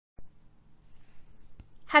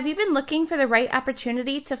Have you been looking for the right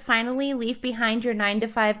opportunity to finally leave behind your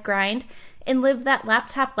 9-to-5 grind and live that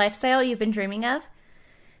laptop lifestyle you've been dreaming of?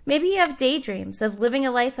 Maybe you have daydreams of living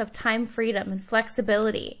a life of time freedom and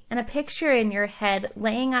flexibility, and a picture in your head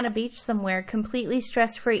laying on a beach somewhere completely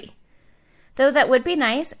stress-free. Though that would be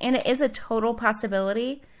nice, and it is a total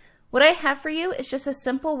possibility, what I have for you is just a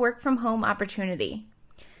simple work-from-home opportunity.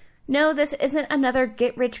 No, this isn't another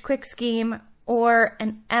get-rich-quick scheme or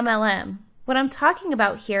an MLM. What I'm talking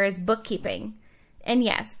about here is bookkeeping. And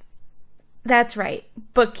yes, that's right,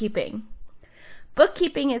 bookkeeping.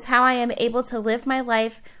 Bookkeeping is how I am able to live my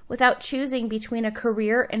life without choosing between a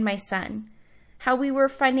career and my son. How we were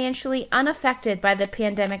financially unaffected by the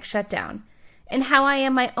pandemic shutdown. And how I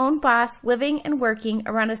am my own boss living and working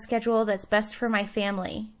around a schedule that's best for my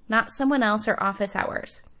family, not someone else or office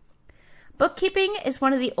hours. Bookkeeping is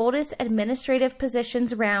one of the oldest administrative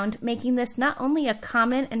positions around, making this not only a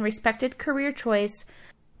common and respected career choice,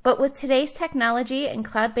 but with today's technology and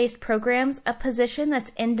cloud-based programs, a position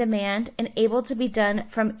that's in demand and able to be done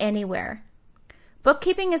from anywhere.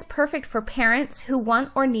 Bookkeeping is perfect for parents who want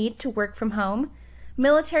or need to work from home,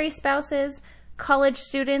 military spouses, college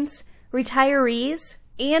students, retirees,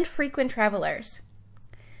 and frequent travelers.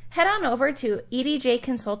 Head on over to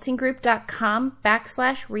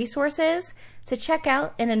edjconsultinggroup.com/resources to check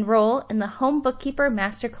out and enroll in the Home Bookkeeper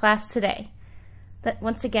Masterclass today.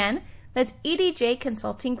 Once again, that's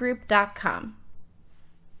edjconsultinggroup.com.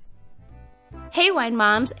 Hey, wine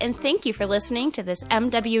moms, and thank you for listening to this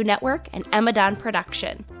MW Network and Emma Dawn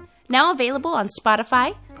production. Now available on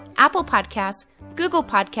Spotify, Apple Podcasts, Google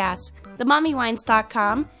Podcasts,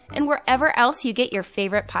 themommywines.com, and wherever else you get your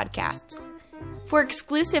favorite podcasts. For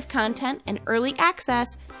exclusive content and early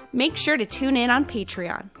access, make sure to tune in on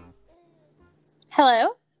Patreon.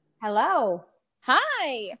 Hello. Hello.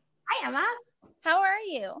 Hi. Hi, Emma. How are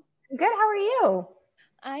you? Good. How are you?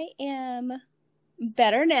 I am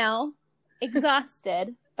better now.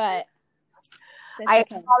 Exhausted, but I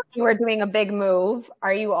thought you were doing a big move.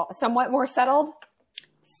 Are you somewhat more settled?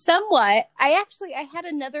 Somewhat. I had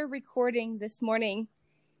another recording this morning.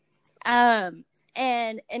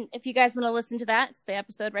 And if you guys want to listen to that, it's the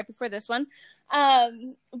episode right before this one.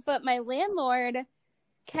 But my landlord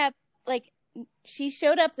she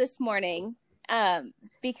showed up this morning,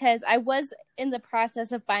 because I was in the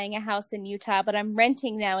process of buying a house in Utah, but I'm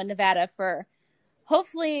renting now in Nevada for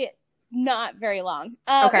hopefully not very long.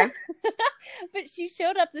 Okay. But she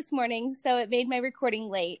showed up this morning, so it made my recording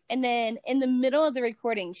late. And then in the middle of the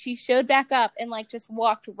recording, she showed back up and just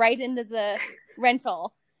walked right into the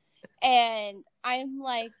rental. And I'm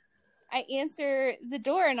like, I answer the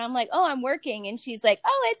door and I'm like, oh, I'm working. And she's like,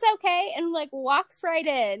 oh, it's okay. And walks right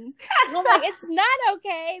in. And I'm like, it's not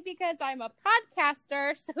okay because I'm a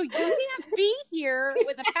podcaster. So you can't be here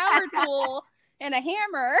with a power tool and a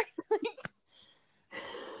hammer.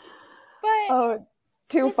 Oh,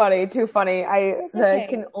 too funny. I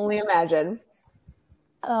can only imagine.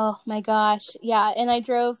 Oh my gosh. Yeah. And I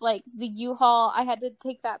drove the U-Haul. I had to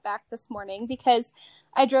take that back this morning because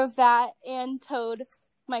I drove that and towed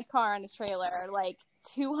my car on a trailer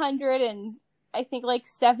 200 and I think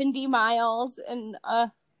 70 miles. And,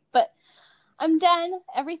 but I'm done.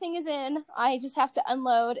 Everything is in. I just have to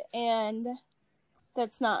unload, and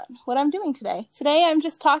that's not what I'm doing today. Today I'm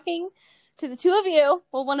just talking to the two of you.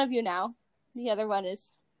 Well, one of you now. The other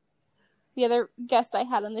guest I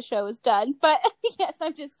had on the show is done. But yes,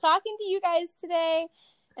 I'm just talking to you guys today,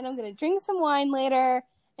 and I'm going to drink some wine later,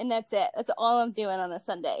 and that's it. That's all I'm doing on a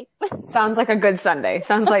Sunday. Sounds like a good Sunday.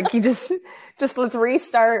 Sounds like you just let's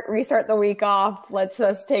restart the week off. Let's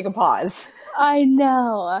just take a pause. I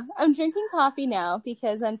know. I'm drinking coffee now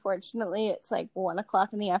because unfortunately it's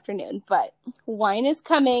 1:00 in the afternoon, but wine is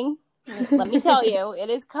coming. Let me tell you, it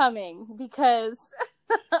is coming because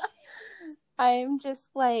I'm just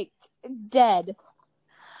dead.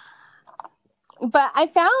 But I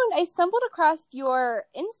stumbled across your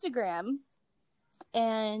Instagram,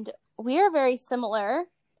 and we are very similar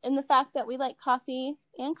in the fact that we like coffee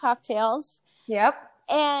and cocktails. Yep.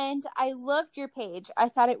 And I loved your page. I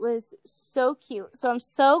thought it was so cute. So I'm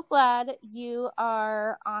so glad you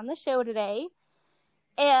are on the show today.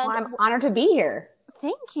 And I'm honored to be here.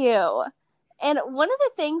 Thank you. And one of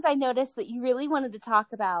the things I noticed that you really wanted to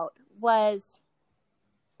talk about was,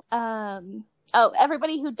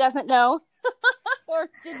 everybody who doesn't know or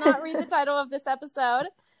did not read the title of this episode,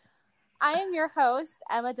 I am your host,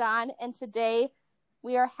 Emma Dawn, and today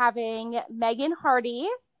we are having Megan Hardy,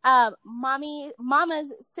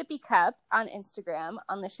 Mama's Sippy Cup on Instagram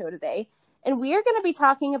on the show today. And we are going to be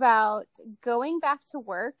talking about going back to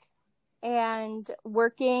work and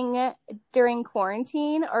working during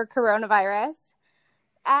quarantine or coronavirus.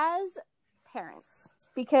 as parents,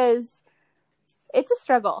 because it's a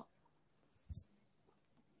struggle.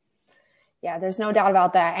 Yeah, there's no doubt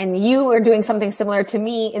about that. And you are doing something similar to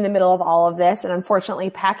me in the middle of all of this, and unfortunately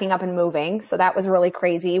packing up and moving. So that was really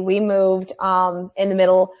crazy. We moved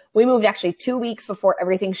we moved actually 2 weeks before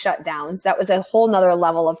everything shut down. So that was a whole nother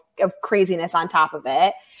level of craziness on top of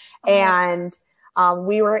it. And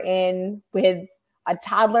we were in with a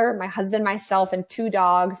toddler, my husband, myself, and 2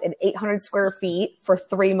 dogs in 800 square feet for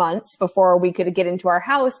 3 months before we could get into our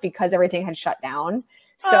house because everything had shut down.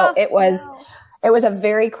 So it was a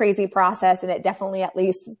very crazy process, and it definitely at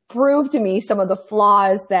least proved to me some of the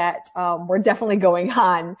flaws that were definitely going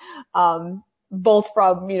on, both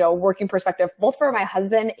from, working perspective, both for my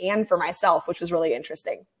husband and for myself, which was really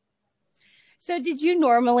interesting. So did you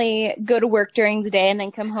normally go to work during the day and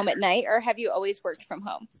then come home at night, or have you always worked from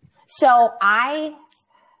home? So I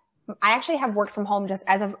actually have worked from home just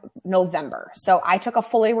as of November. So I took a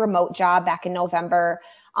fully remote job back in November.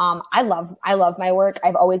 I love my work.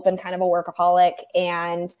 I've always been kind of a workaholic,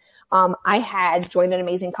 and I had joined an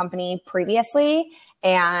amazing company previously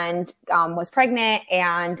and was pregnant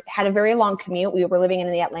and had a very long commute. We were living in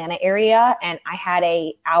the Atlanta area, and I had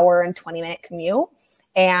a hour and 20-minute commute.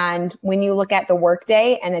 And when you look at the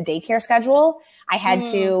workday and a daycare schedule, I had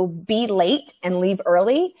to be late and leave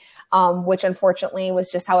early, which unfortunately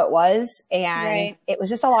was just how it was. And it was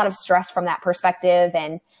just a lot of stress from that perspective.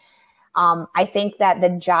 And I think that the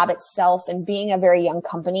job itself and being a very young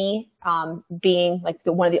company, being like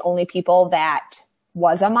one of the only people that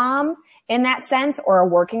was a mom in that sense, or a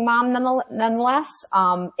working mom nonetheless,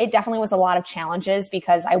 it definitely was a lot of challenges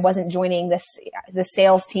because I wasn't joining the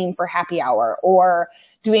sales team for happy hour or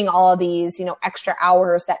doing all of these, extra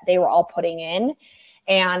hours that they were all putting in.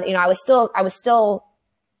 And, I was still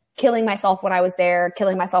killing myself when I was there,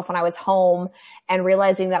 killing myself when I was home, and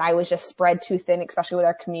realizing that I was just spread too thin, especially with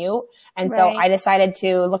our commute. And so I decided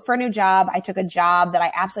to look for a new job. I took a job that I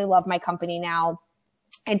absolutely love my company now,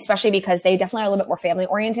 and especially because they definitely are a little bit more family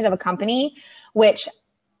oriented of a company, which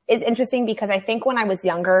is interesting because I think when I was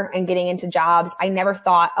younger and getting into jobs, I never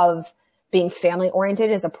thought of being family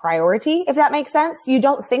oriented as a priority, if that makes sense. You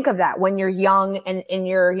don't think of that when you're young and in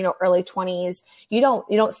your, early 20s. You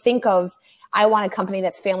don't think of, I want a company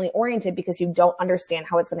that's family oriented, because you don't understand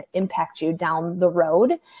how it's going to impact you down the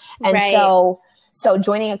road. And so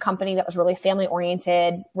joining a company that was really family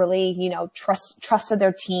oriented, really, trusted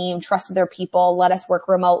their team, trusted their people, let us work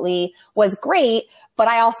remotely was great. But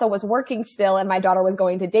I also was working still, and my daughter was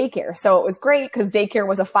going to daycare. So it was great because daycare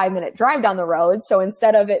was a 5-minute drive down the road. So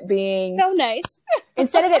instead of it being so nice,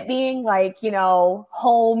 instead of it being like,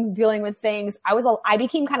 home dealing with things, I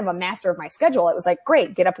became kind of a master of my schedule. It was like,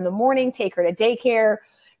 great, get up in the morning, take her to daycare,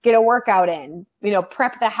 get a workout in,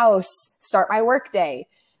 prep the house, start my work day,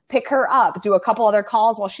 pick her up, do a couple other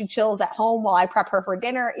calls while she chills at home while I prep her for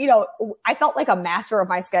dinner. I felt like a master of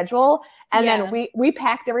my schedule. And then we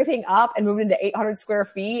packed everything up and moved into 800 square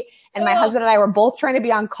feet. And my husband and I were both trying to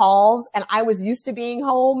be on calls, and I was used to being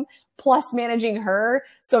home plus managing her.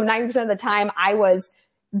 So 90% of the time I was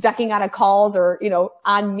ducking out of calls or,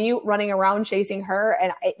 on mute, running around chasing her.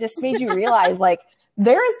 And it just made you realize like,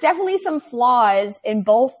 there is definitely some flaws in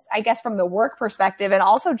both, I guess, from the work perspective, and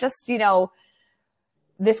also just,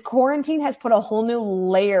 this quarantine has put a whole new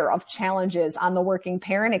layer of challenges on the working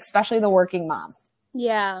parent, especially the working mom.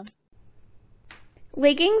 Yeah.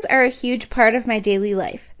 Leggings are a huge part of my daily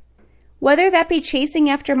life. Whether that be chasing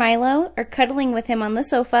after Milo or cuddling with him on the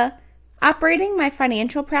sofa, operating my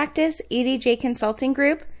financial practice, EDJ Consulting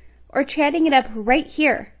Group, or chatting it up right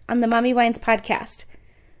here on the Mommy Wines podcast.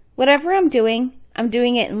 Whatever I'm doing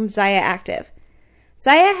it in Zaya Active.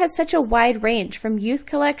 Zaya has such a wide range, from youth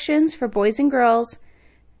collections for boys and girls,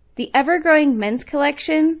 the ever-growing men's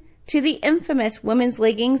collection, to the infamous women's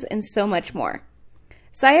leggings, and so much more.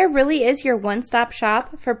 Zaya really is your one-stop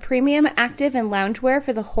shop for premium active and loungewear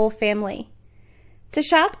for the whole family. To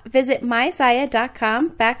shop, visit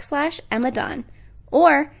myzaya.com/Emmadon,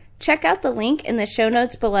 or check out the link in the show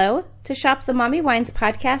notes below to shop the Mommy Wines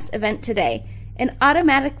podcast event today and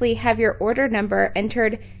automatically have your order number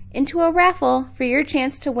entered into a raffle for your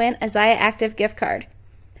chance to win a Zaya Active gift card.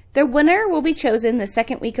 The winner will be chosen the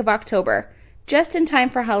second week of October, just in time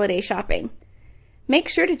for holiday shopping. Make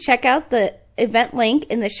sure to check out the event link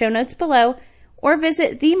in the show notes below, or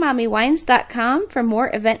visit themommywines.com for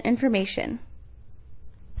more event information.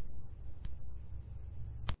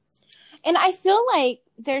 And I feel like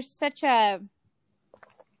there's such a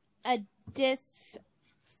how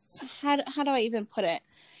do I even put it?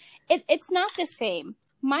 It's not the same.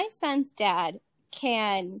 My son's dad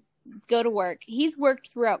can go to work. He's worked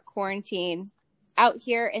throughout quarantine out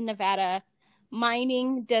here in Nevada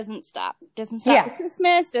mining doesn't stop. Doesn't stop for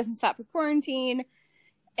Christmas, doesn't stop for quarantine.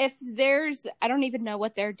 If there's, I don't even know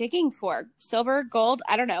what they're digging for. Silver, gold,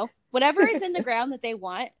 I don't know. Whatever is in the ground that they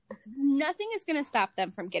want, nothing is going to stop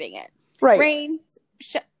them from getting it. Right. Rain,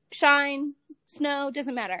 shine, snow,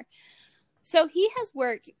 doesn't matter. So he has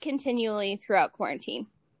worked continually throughout quarantine.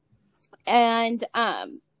 And,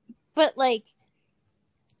 but like,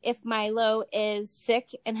 if Milo is sick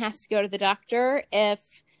and has to go to the doctor, if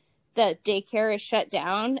the daycare is shut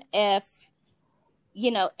down, if, you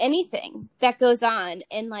know, anything that goes on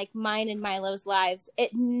in like mine and Milo's lives,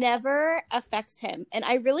 it never affects him. And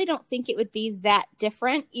I really don't think it would be that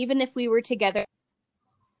different, even if we were together.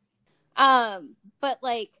 But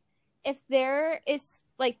like, if there is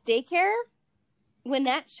like daycare, when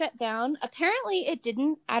that shut down, apparently it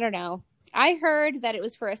didn't, I don't know. I heard that it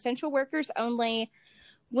was for essential workers only.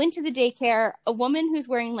 Went to the daycare, a woman who's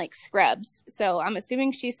wearing like scrubs. So I'm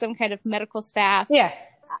assuming she's some kind of medical staff. Yeah.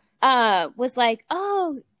 Was like,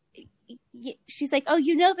 she's like, oh,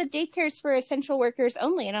 you know, the daycare's for essential workers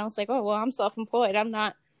only. And I was like, oh, well, I'm self-employed. I'm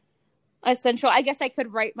not essential. I guess I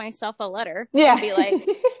could write myself a letter and be like,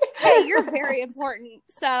 hey, you're very important.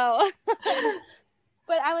 So,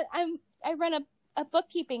 but I run a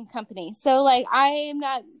bookkeeping company. So like, I am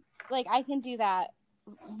not like, I can do that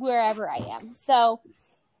wherever I am. So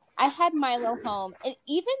I had Milo home. And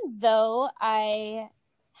even though I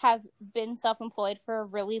have been self-employed for a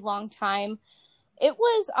really long time, it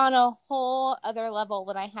was on a whole other level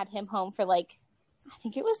when I had him home for like, I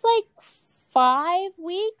think it was like 5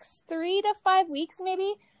 weeks, 3 to 5 weeks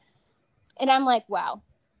maybe. And I'm like, wow,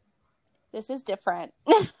 this is different.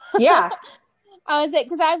 Yeah. I was like,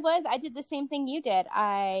 because I did the same thing you did.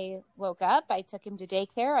 I woke up, I took him to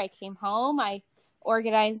daycare, I came home, I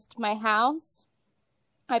organized my house.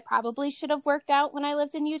 I probably should have worked out when I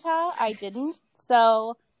lived in Utah. I didn't.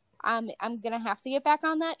 So I'm going to have to get back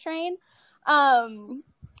on that train. And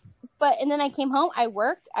then I came home, I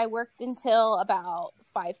worked until about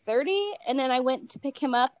 5:30, and then I went to pick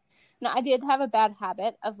him up. Now I did have a bad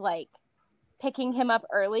habit of like picking him up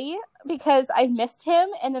early because I missed him,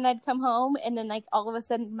 and then I'd come home and then like all of a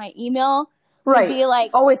sudden my email would be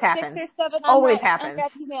like always 6 happens. or 7 always happens.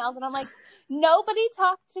 emails, and I'm like, nobody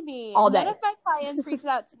talked to me. All day. None of my clients reached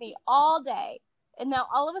out to me all day. And now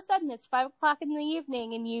all of a sudden it's 5:00 in the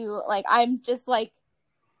evening and you like, I'm just like,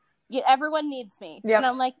 everyone needs me. Yep. And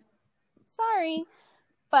I'm like, sorry.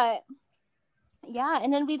 But yeah.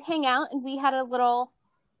 And then we'd hang out and we had a little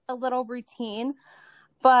routine,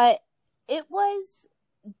 but it was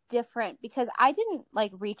different because I didn't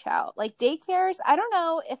like reach out. Like daycares, I don't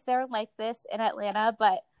know if they're like this in Atlanta,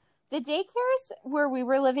 but the daycares where we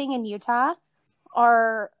were living in Utah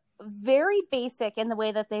are very basic in the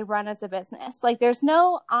way that they run as a business. Like there's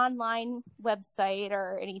no online website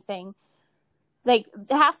or anything. Like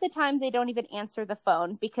half the time they don't even answer the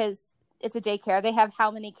phone because it's a daycare. They have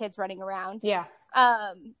how many kids running around. Yeah.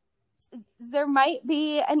 There might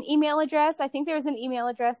be an email address. I think there was an email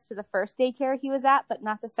address to the first daycare he was at, but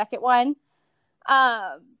not the second one.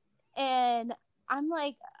 And I'm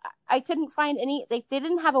like, I couldn't find any, like they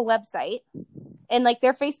didn't have a website, and like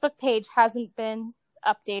their Facebook page hasn't been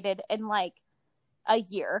updated in like a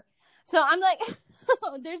year. So I'm like,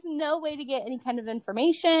 there's no way to get any kind of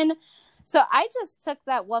information. So I just took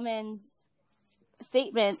that woman's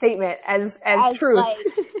statement as truth. Like,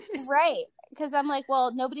 right. Because I'm like,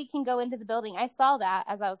 well, nobody can go into the building. I saw that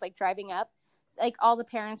as I was like driving up, like all the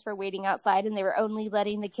parents were waiting outside and they were only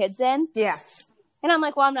letting the kids in. Yeah. And I'm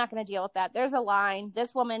like, well, I'm not going to deal with that. There's a line.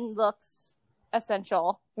 This woman looks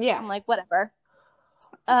essential. Yeah. I'm like, whatever.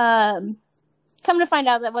 Come to find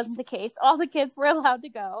out that wasn't the case. All the kids were allowed to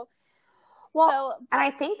go. Well, and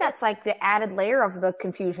I think that's like the added layer of the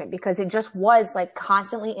confusion because it just was like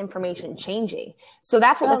constantly information changing. So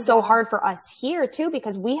that's what was so hard for us here too,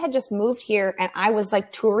 because we had just moved here and I was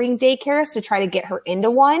like touring daycares to try to get her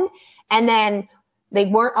into one. And then they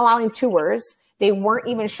weren't allowing tours. They weren't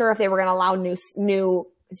even sure if they were going to allow new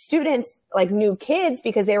students, like new kids,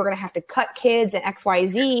 because they were going to have to cut kids and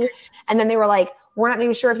XYZ. And then they were like, we're not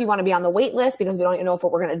even sure if you want to be on the wait list because we don't even know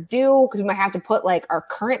what we're going to do because we might have to put like our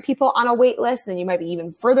current people on a wait list. And then you might be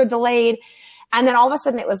even further delayed. And then all of a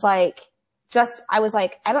sudden it was like, I was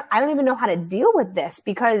like, I don't even know how to deal with this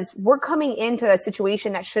because we're coming into a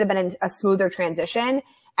situation that should have been a smoother transition.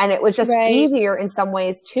 And it was just easier in some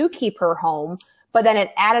ways to keep her home. But then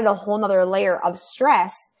it added a whole nother layer of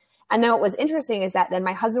stress. And then what was interesting is that then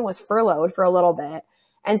my husband was furloughed for a little bit.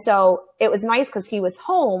 And so it was nice because he was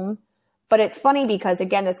home. But it's funny because,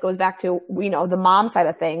 again, this goes back to, the mom side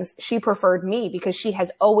of things. She preferred me because she has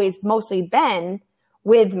always mostly been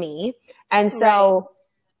with me. And so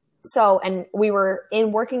and we were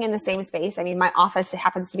working in the same space. I mean, my office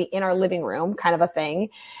happens to be in our living room, kind of a thing.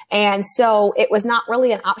 And so it was not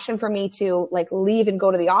really an option for me to like leave and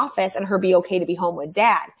go to the office and her be okay to be home with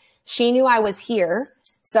dad. She knew I was here.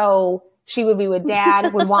 So she would be with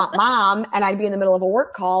dad, would want mom, and I'd be in the middle of a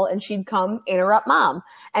work call and she'd come interrupt mom.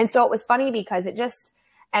 And so it was funny because it just,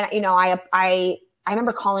 and you know, I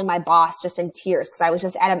remember calling my boss just in tears because I was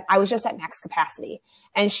just at max capacity.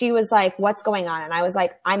 And she was like, what's going on? And I was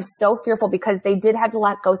like, I'm so fearful because they did have to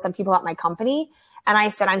let go some people at my company. And I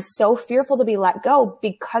said, I'm so fearful to be let go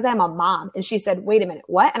because I'm a mom. And she said, wait a minute,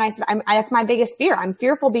 what? And I said, that's my biggest fear. I'm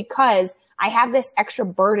fearful because I have this extra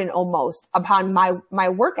burden almost upon my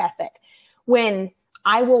work ethic when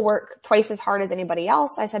I will work twice as hard as anybody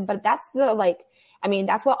else. I said, but that's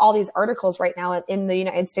that's what all these articles right now in the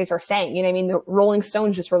United States are saying. You know what I mean? The Rolling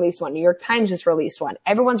Stones just released one. New York Times just released one.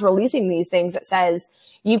 Everyone's releasing these things that says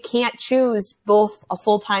you can't choose both a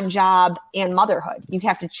full-time job and motherhood. You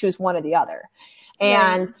have to choose one or the other.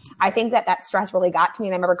 And I think that stress really got to me.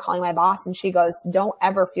 And I remember calling my boss and she goes, don't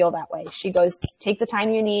ever feel that way. She goes, take the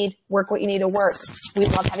time you need, work what you need to work. We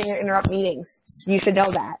love having you interrupt meetings. You should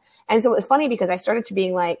know that. And so it was funny because I started to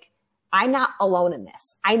being like, I'm not alone in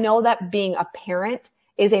this. I know that being a parent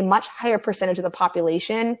is a much higher percentage of the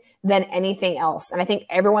population than anything else. And I think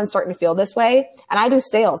everyone's starting to feel this way. And I do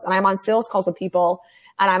sales and I'm on sales calls with people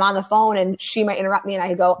and I'm on the phone and she might interrupt me and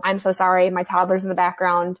I go, I'm so sorry. My toddler's in the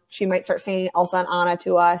background. She might start singing Elsa and Anna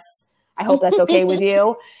to us. I hope that's okay with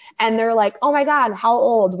you. And they're like, oh my God, how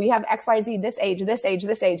old? We have XYZ, this age, this age,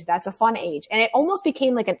 this age. That's a fun age. And it almost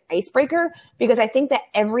became like an icebreaker because I think that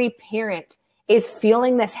every parent is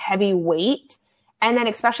feeling this heavy weight. And then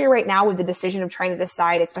especially right now with the decision of trying to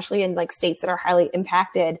decide, especially in like states that are highly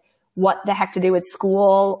impacted, what the heck to do with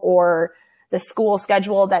school or the school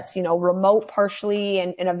schedule that's, you know, remote partially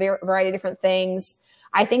and a variety of different things.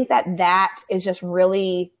 I think that is just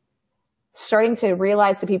really starting to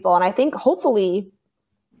realize to people. And I think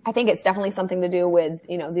it's definitely something to do with,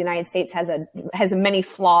 you know, the United States has many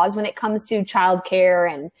flaws when it comes to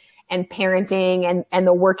childcare and parenting and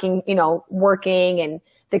the working and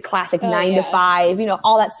the classic 9 to 5, you know,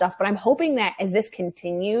 all that stuff. But I'm hoping that as this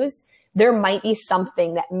continues, there might be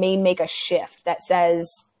something that may make a shift that says,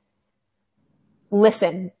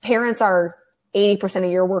 listen, parents are 80%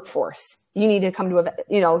 of your workforce. You need to come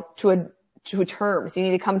to terms. You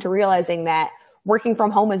need to come to realizing that working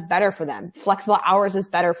from home is better for them. Flexible hours is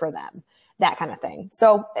better for them. That kind of thing.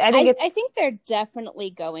 So I think they're definitely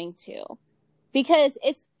going to. Because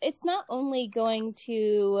it's not only going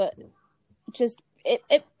to just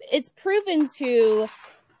it's proven to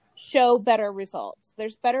show better results.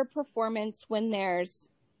 There's better performance when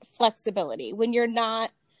there's flexibility, when you're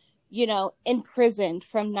not, you know, imprisoned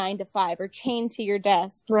from 9 to 5 or chained to your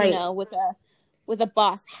desk, right, you know, with a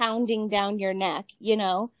boss hounding down your neck, you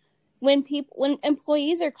know. When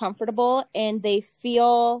employees are comfortable and they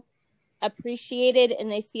feel appreciated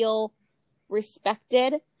and they feel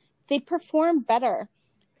respected, they perform better.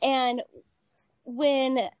 And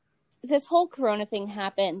when this whole Corona thing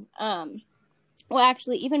happened, well,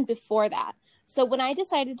 actually, even before that. So when I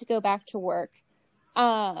decided to go back to work,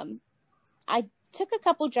 I took a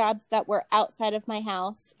couple jobs that were outside of my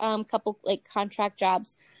house, couple like contract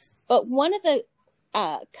jobs. But one of the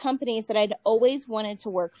companies that I'd always wanted to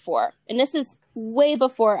work for, and this is way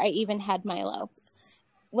before I even had Milo.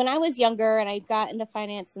 When I was younger and I got into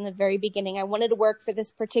finance in the very beginning, I wanted to work for this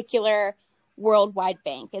particular worldwide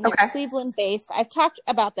bank, and they're Cleveland based. I've talked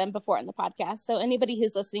about them before in the podcast, so anybody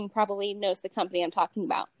who's listening probably knows the company I'm talking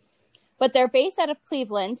about. But they're based out of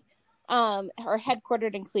Cleveland, or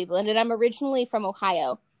headquartered in Cleveland, and I'm originally from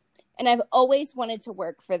Ohio, and I've always wanted to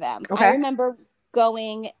work for them. I remember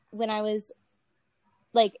going when I was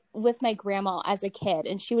like with my grandma as a kid,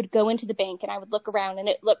 and she would go into the bank and I would look around and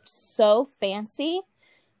it looked so fancy.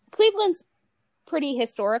 Cleveland's pretty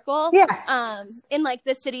historical, in like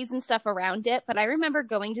the cities and stuff around it. But I remember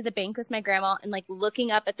going to the bank with my grandma and like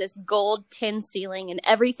looking up at this gold tin ceiling, and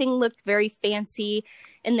everything looked very fancy.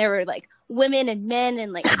 And there were like women and men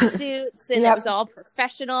in like suits, and it was all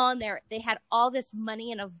professional. And they had all this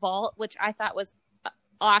money in a vault, which I thought was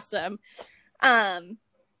awesome. And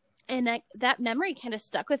that memory kind of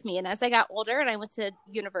stuck with me. And as I got older and I went to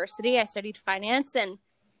university, I studied finance, and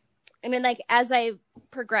then like as I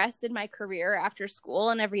progressed in my career after school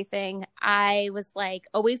and everything, I was like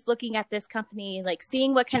always looking at this company, like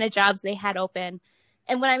seeing what kind of jobs they had open.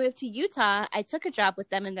 And when I moved to Utah, I took a job with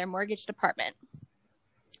them in their mortgage department.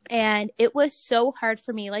 And it was so hard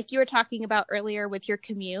for me. Like you were talking about earlier with your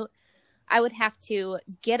commute, I would have to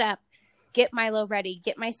get up, get Milo ready,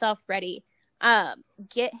 get myself ready.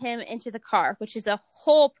 get him into the car, which is a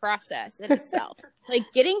whole process in itself. Like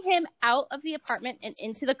getting him out of the apartment and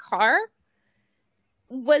into the car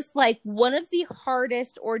was like one of the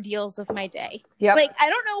hardest ordeals of my day. Yep. Like, I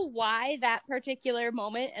don't know why that particular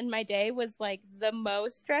moment in my day was like the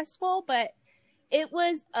most stressful, but it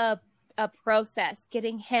was a process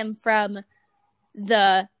getting him from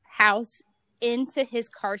the house into his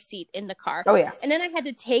car seat in the car. Oh yeah. And then I had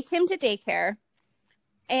to take him to daycare.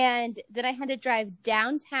 And then I had to drive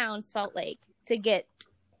downtown Salt Lake to get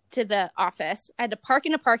to the office. I had to park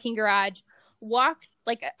in a parking garage, walk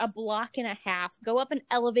like a block and a half, go up an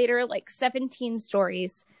elevator like 17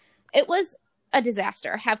 stories. It was a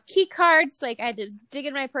disaster. Have key cards. Like I had to dig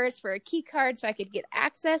in my purse for a key card so I could get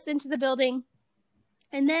access into the building.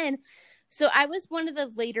 And then, so I was one of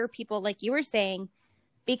the later people, like you were saying,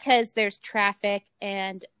 because there's traffic,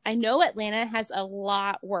 and I know Atlanta has a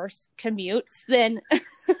lot worse commutes than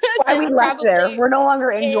why we left there. We're no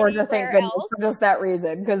longer in Georgia, thank goodness, for just that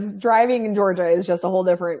reason, because driving in Georgia is just a whole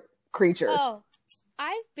different creature. Oh,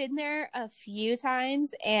 I've been there a few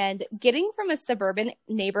times, and getting from a suburban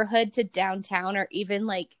neighborhood to downtown, or even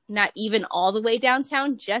like not even all the way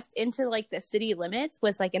downtown, just into like the city limits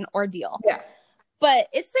was like an ordeal. Yeah. But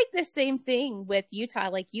it's like the same thing with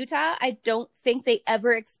Utah. Like Utah, I don't think they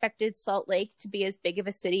ever expected Salt Lake to be as big of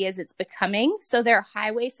a city as it's becoming. So their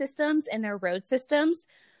highway systems and their road systems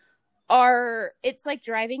it's like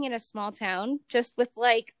driving in a small town just with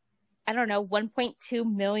like, I don't know,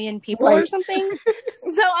 1.2 million people or something.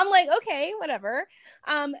 So I'm like, okay, whatever.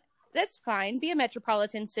 That's fine. Be a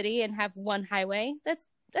metropolitan city and have one highway. That's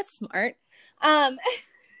smart.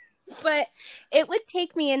 But it would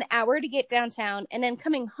take me an hour to get downtown, and then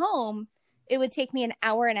coming home, it would take me an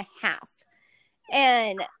hour and a half.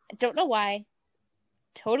 And I don't know why.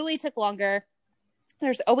 Totally took longer.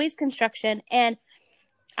 There's always construction. And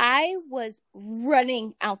I was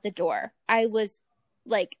running out the door. I was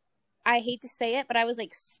like, I hate to say it, but I was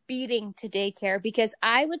like speeding to daycare because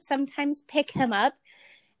I would sometimes pick him up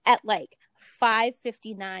at like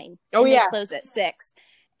 5:59. Oh, yeah. They close at 6.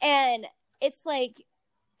 And it's like,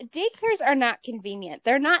 daycares are not convenient.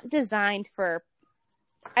 They're not designed for,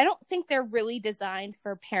 I don't think they're really designed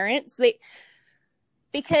for parents.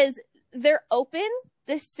 Because they're open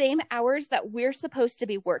the same hours that we're supposed to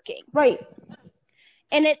be working. Right.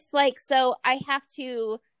 And it's like, so I have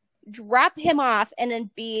to drop him off and then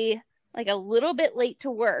be like a little bit late to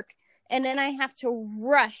work. And then I have to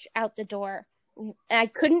rush out the door. I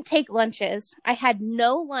couldn't take lunches. I had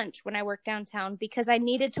no lunch when I worked downtown because I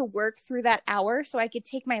needed to work through that hour so I could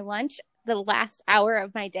take my lunch the last hour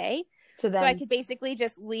of my day. So I could basically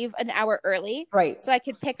just leave an hour early. Right. So I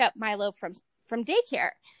could pick up Milo from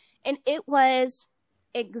daycare. And it was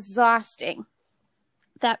exhausting.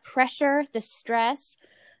 That pressure, the stress,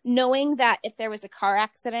 knowing that if there was a car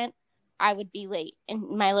accident, I would be late and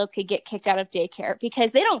Milo could get kicked out of daycare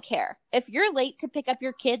because they don't care. If you're late to pick up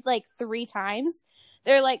your kid like 3 times,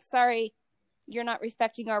 they're like, sorry, you're not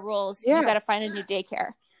respecting our rules. Yeah. You got to find a new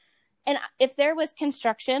daycare. And if there was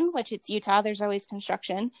construction, which it's Utah, there's always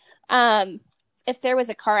construction. If there was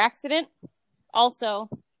a car accident, also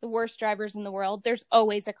the worst drivers in the world, there's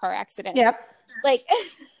always a car accident. Yep. Like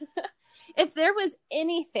if there was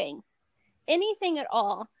anything at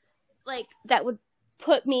all, like that would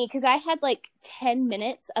put me, because I had like 10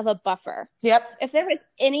 minutes of a buffer. Yep. If there was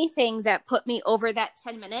anything that put me over that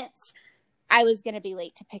 10 minutes, I was going to be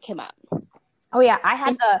late to pick him up. Oh yeah. I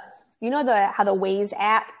had how the Waze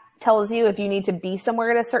app tells you if you need to be somewhere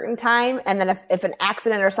at a certain time. And then if an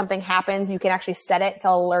accident or something happens, you can actually set it to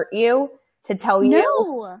alert you, to tell you.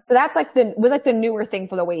 No. So that's like the newer thing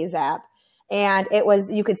for the Waze app. And it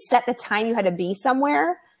was, you could set the time you had to be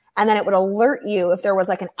somewhere. And then it would alert you if there was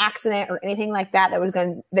like an accident or anything like that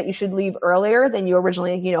that you should leave earlier than you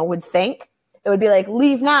originally, would think. It would be like,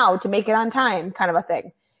 leave now to make it on time, kind of a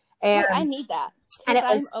thing. And I need that. And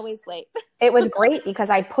I'm always late. It was great because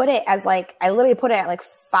I literally put it at like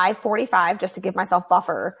 5:45 just to give myself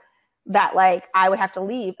buffer that like I would have to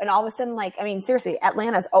leave. And all of a sudden, like, I mean, seriously,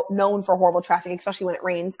 Atlanta's known for horrible traffic, especially when it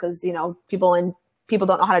rains because, people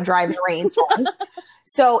don't know how to drive in rainstorms.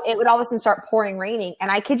 So it would all of a sudden start raining. And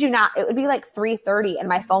I kid you not, it would be like 3:30 and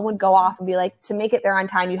my phone would go off and be like, to make it there on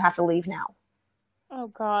time, you have to leave now. Oh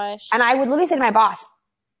gosh. And I would literally say to my boss,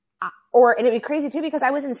 and it'd be crazy too because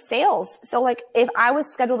I was in sales. So like if I was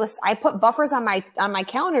scheduled I put buffers on my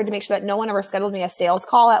calendar to make sure that no one ever scheduled me a sales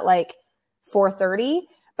call at like 4:30,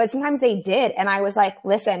 but sometimes they did. And I was like,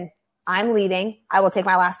 listen, I'm leaving. I will take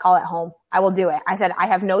my last call at home. I will do it. I said, I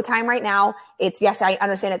have no time right now. Yes, I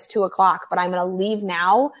understand it's 2:00, but I'm going to leave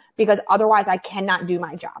now because otherwise I cannot do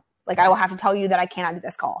my job. Like I will have to tell you that I cannot do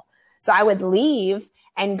this call. So I would leave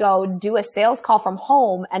and go do a sales call from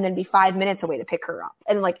home and then be 5 minutes away to pick her up.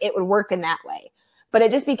 And like, it would work in that way. But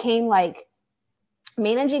it just became like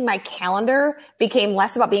managing my calendar became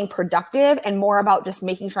less about being productive and more about just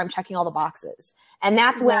making sure I'm checking all the boxes. And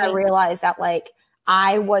that's when I realized that like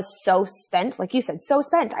I was so spent, like you said, so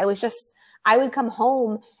spent. I would come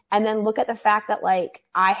home and then look at the fact that like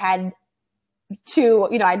I had to,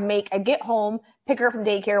 I'd get home, pick her up from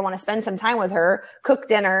daycare, want to spend some time with her, cook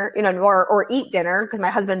dinner, or eat dinner because my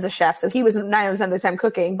husband's a chef. So he was 9% of the time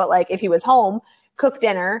cooking, but like if he was home, cook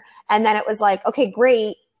dinner. And then it was like, okay,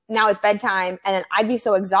 great. Now it's bedtime. And then I'd be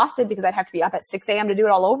so exhausted because I'd have to be up at 6 a.m. to do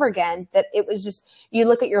it all over again that it was just, you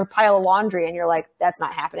look at your pile of laundry and you're like, that's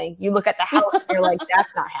not happening. You look at the house and you're like,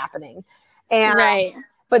 that's not happening. And right.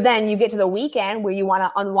 But then you get to the weekend where you want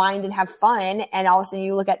to unwind and have fun. And all of a sudden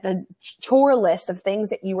you look at the chore list of things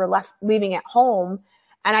that you were leaving at home.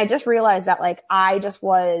 And I just realized that like, I just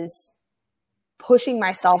was pushing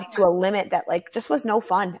myself to a limit that like just was no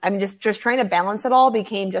fun. I mean, just trying to balance it all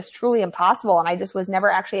became just truly impossible. And I just was never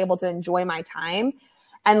actually able to enjoy my time.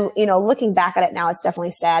 And, looking back at it now, it's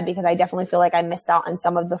definitely sad because I definitely feel like I missed out on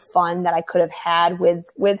some of the fun that I could have had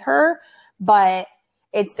with her. But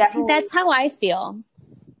it's definitely, that's how I feel.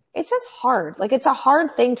 It's just hard. Like, it's a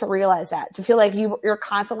hard thing to realize that, to feel like you're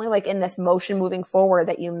constantly like in this motion moving forward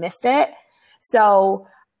that you missed it. So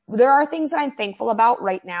there are things that I'm thankful about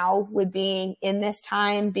right now with being in this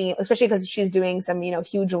time, especially because she's doing some,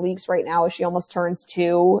 huge leaps right now as she almost turns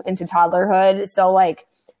 2 into toddlerhood. So like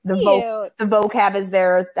the vocab is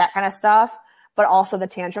there, that kind of stuff, but also the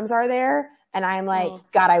tantrums are there. And I'm like,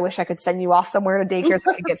 God, I wish I could send you off somewhere to daycare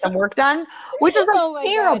so I could get some work done, which is like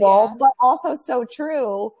terrible, God, yeah. But also so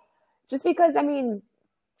true. Just because, I mean,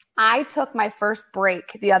 I took my first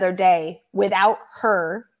break the other day without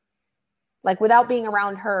her, like without being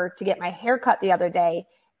around her to get my hair cut the other day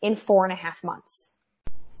in 4.5 months.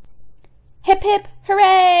 Hip, hip,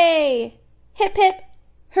 hooray! Hip, hip,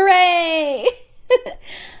 hooray!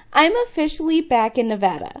 I'm officially back in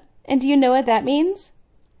Nevada. And do you know what that means?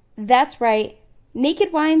 That's right.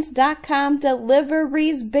 NakedWines.com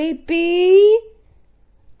deliveries, baby!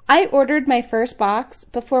 I ordered my first box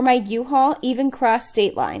before my U-Haul even crossed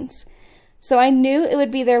state lines, so I knew it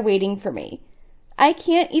would be there waiting for me. I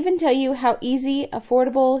can't even tell you how easy,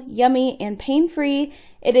 affordable, yummy, and pain-free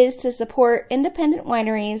it is to support independent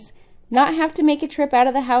wineries, not have to make a trip out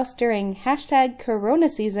of the house during #Corona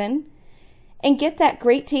season, and get that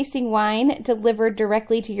great-tasting wine delivered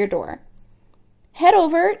directly to your door. Head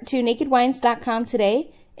over to NakedWines.com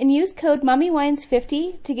today and use code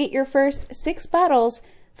MommyWines50 to get your first 6 bottles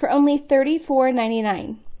for only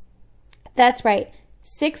 $34.99. That's right,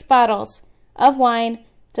 6 bottles of wine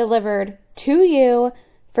delivered to you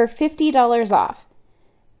for $50 off.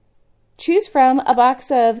 Choose from a box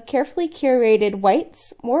of carefully curated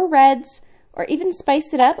whites or reds, or even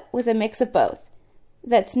spice it up with a mix of both.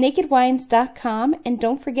 That's NakedWines.com, and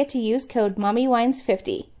don't forget to use code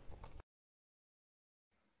MommyWines50.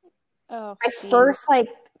 My first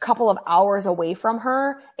couple of hours away from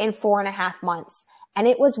her in 4.5 months. And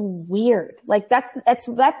it was weird. Like that's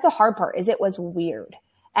the hard part, is it was weird.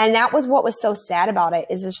 And that was what was so sad about it,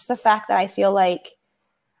 is it's just the fact that I feel like,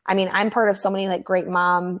 I mean, I'm part of so many like great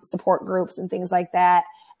mom support groups and things like that.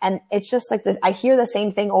 And it's just like I hear the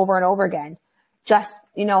same thing over and over again. Just,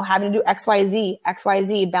 having to do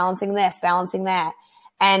XYZ, balancing this, balancing that.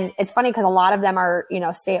 And it's funny because a lot of them are,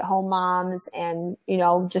 stay-at-home moms and,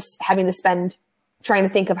 just having to trying to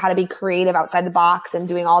think of how to be creative outside the box and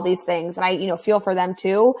doing all these things. And I, feel for them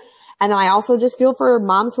too. And then I also just feel for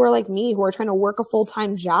moms who are like me, who are trying to work a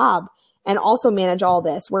full-time job and also manage all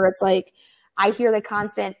this, where it's like, I hear the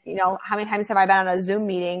constant, how many times have I been on a Zoom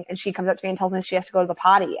meeting and she comes up to me and tells me she has to go to the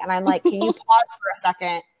potty. And I'm like, can you pause for a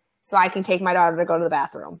second so I can take my daughter to go to the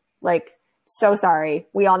bathroom? Like, so sorry.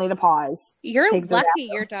 We all need to pause. You're lucky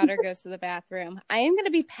your daughter goes to the bathroom. I am going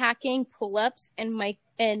to be packing pull-ups in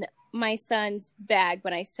my son's bag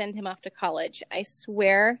when I send him off to college. I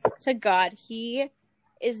swear to God, he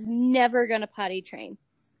is never going to potty train.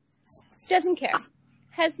 Doesn't care.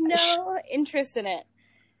 Has no interest in it.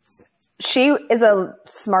 She is a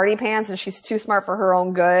smarty pants and she's too smart for her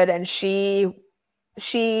own good. And she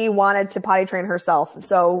wanted to potty train herself.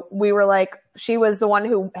 So we were like, she was the one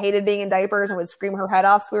who hated being in diapers and would scream her head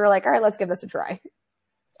off. So we were like, all right, let's give this a try.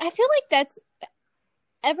 I feel like that's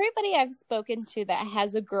everybody I've spoken to that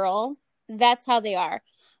has a girl. That's how they are.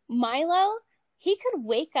 Milo, he could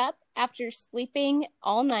wake up after sleeping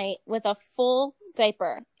all night with a full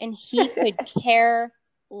diaper and he could care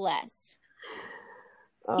less.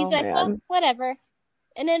 He's like, well, whatever.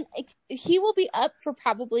 And then he will be up for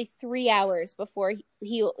probably 3 hours before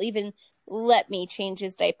he'll even let me change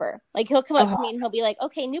his diaper. Like, he'll come up to me and he'll be like,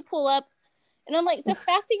 okay, new pull up. And I'm like, the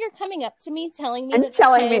fact that you're coming up to me telling me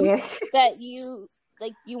that you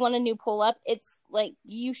want a new pull up, it's like,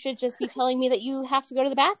 you should just be telling me that you have to go to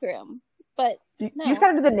the bathroom. But no. You've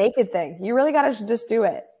got to do the naked thing. You really got to just do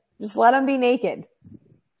it. Just let him be naked.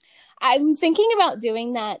 I'm thinking about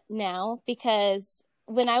doing that now because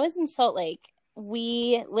when I was in Salt Lake,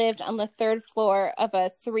 we lived on the 3rd floor of a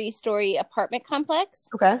 3-story apartment complex.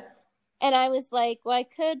 Okay. And I was like, well, I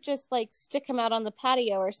could just like stick him out on the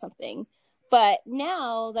patio or something. But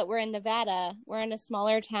now that we're in Nevada, we're in a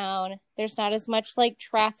smaller town. There's not as much like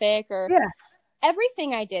traffic or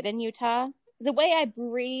everything I did in Utah. The way I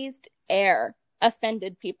breathed air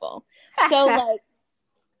offended people. So like,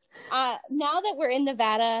 now that we're in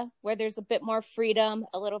Nevada, where there's a bit more freedom,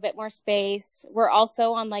 a little bit more space, we're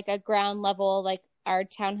also on like a ground level, like our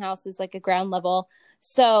townhouse is like a ground level.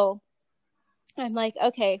 So I'm like,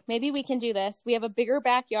 okay, maybe we can do this. We have a bigger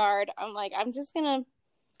backyard. I'm like, I'm just going to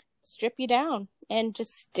strip you down and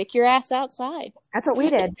just stick your ass outside. That's what we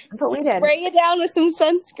did. Spray you down with some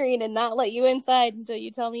sunscreen and not let you inside until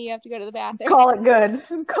you tell me you have to go to the bathroom. Call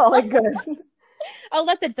it good. I'll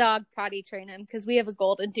let the dog potty train him because we have a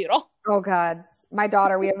golden doodle. Oh, God. My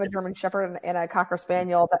daughter, we have a German Shepherd and a Cocker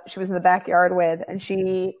Spaniel that she was in the backyard with, and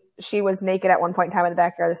she was naked at one point in time in the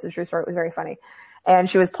backyard. This is a true story. It was very funny. And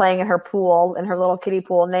she was playing in her pool, in her little kiddie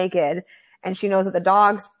pool, naked, and she knows that the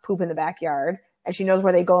dogs poop in the backyard, and she knows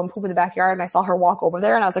where they go and poop in the backyard, and I saw her walk over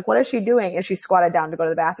there, and I was like, what is she doing? And she squatted down to go to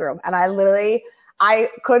the bathroom, and I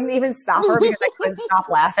couldn't even stop her because I couldn't stop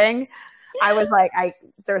laughing. I was like, I'm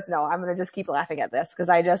going to just keep laughing at this because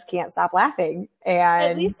I just can't stop laughing.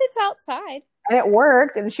 And at least it's outside. And it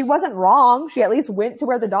worked. And she wasn't wrong. She at least went to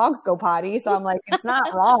where the dogs go potty. So I'm like, it's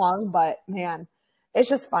not wrong, but man, it's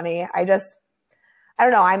just funny. I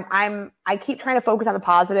don't know. I keep trying to focus on the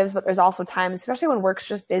positives, but there's also times, especially when work's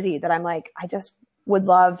just busy, that I'm like, I just would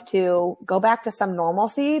love to go back to some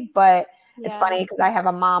normalcy. But it's funny because I have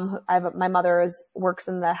a mom, my mother works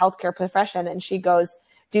in the healthcare profession, and she goes,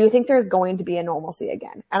 do you think there's going to be a normalcy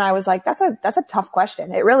again? And I was like, that's a tough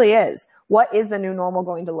question. It really is. What is the new normal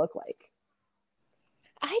going to look like?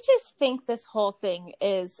 I just think this whole thing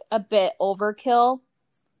is a bit overkill.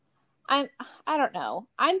 I don't know.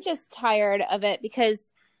 I'm just tired of it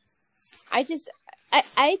because I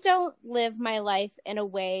don't live my life in a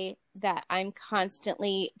way that I'm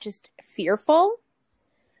constantly just fearful.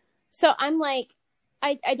 So I'm like,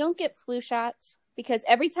 I don't get flu shots. Because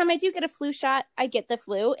every time I do get a flu shot, I get the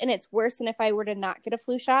flu, and it's worse than if I were to not get a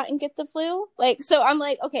flu shot and get the flu. Like, so I'm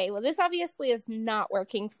like, okay, well, this obviously is not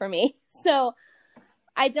working for me. So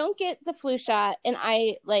I don't get the flu shot, and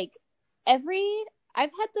I've had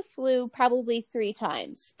the flu probably 3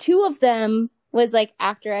 times. 2 of them was like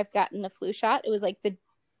after I've gotten the flu shot. It was like the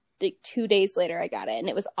 2 days later I got it, and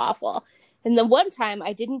it was awful. And the one time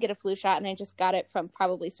I didn't get a flu shot, and I just got it from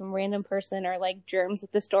probably some random person or like germs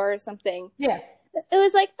at the store or something. Yeah. It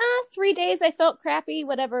was like, 3 days, I felt crappy,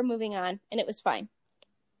 whatever, moving on. And it was fine.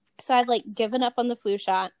 So I've like given up on the flu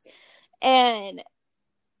shot. But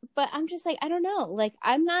I'm just like, I don't know. Like,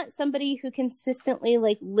 I'm not somebody who consistently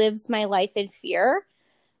like lives my life in fear.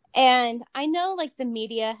 And I know like the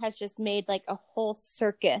media has just made like a whole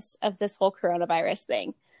circus of this whole coronavirus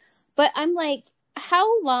thing. But I'm like,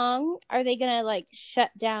 how long are they going to like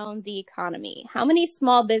shut down the economy? How many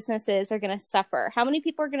small businesses are going to suffer? How many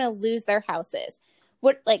people are going to lose their houses?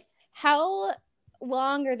 How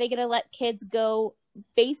long are they going to let kids go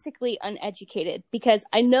basically uneducated? Because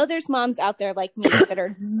I know there's moms out there like me that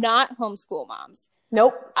are not homeschool moms.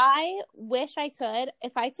 Nope. I wish I could.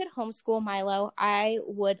 If I could homeschool Milo, I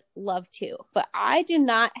would love to. But I do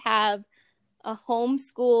not have a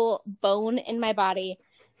homeschool bone in my body.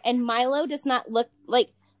 And Milo does not look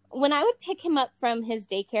like, when I would pick him up from his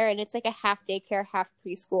daycare, and it's like a half daycare, half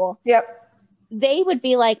preschool. Yep. They would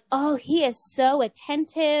be like, oh, he is so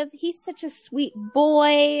attentive. He's such a sweet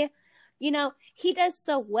boy. You know, he does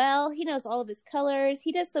so well. He knows all of his colors.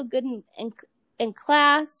 He does so good in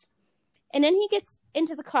class. And then he gets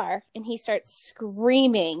into the car and he starts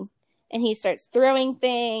screaming and he starts throwing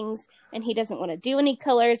things and he doesn't want to do any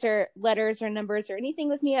colors or letters or numbers or anything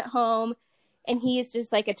with me at home. And he's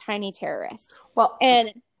just like a tiny terrorist. Well,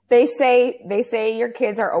 and they say your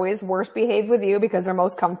kids are always worst behaved with you because they're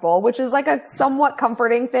most comfortable, which is like a somewhat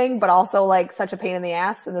comforting thing, but also like such a pain in the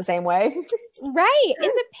ass in the same way. Right.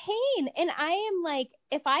 It's a pain. And I am like,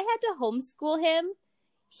 if I had to homeschool him,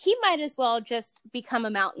 he might as well just become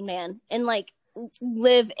a mountain man and like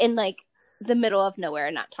live in like the middle of nowhere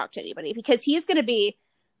and not talk to anybody, because he's going to be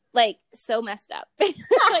like so messed up. Like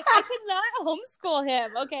I could not homeschool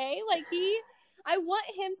him. Okay. Like I want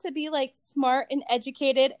him to be like smart and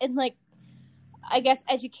educated and like, I guess,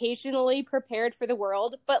 educationally prepared for the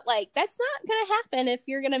world. But like, that's not going to happen if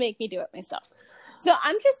you're going to make me do it myself. So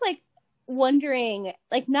I'm just like wondering,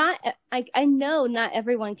 like, I know not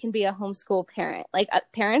everyone can be a homeschool parent. Like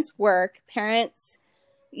parents work, parents,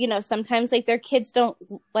 you know, sometimes like their kids don't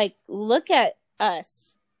like look at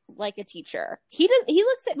us like a teacher. He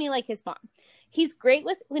looks at me like his mom. He's great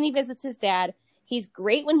when he visits his dad. He's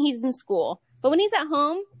great when he's in school. But when he's at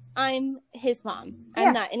home, I'm his mom. Yeah.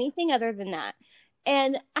 I'm not anything other than that.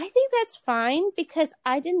 And I think that's fine because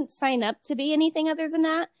I didn't sign up to be anything other than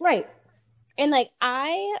that. Right. And like,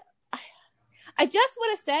 I just would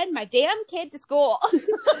have sent my damn kid to school.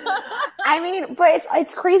 I mean, but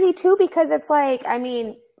it's crazy too, because it's like, I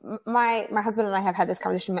mean, my husband and I have had this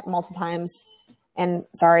conversation multiple times, and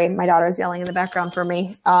sorry, my daughter is yelling in the background for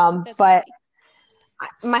me. But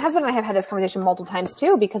my husband and I have had this conversation multiple times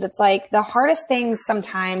too, because it's like the hardest thing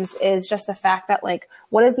sometimes is just the fact that like,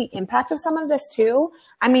 what is the impact of some of this too?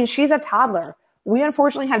 I mean, she's a toddler. We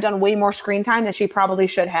unfortunately have done way more screen time than she probably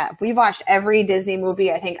should have. We've watched every Disney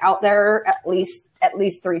movie, I think, out there at least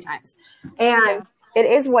 3 times. And It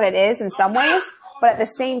is what it is in some ways, but at the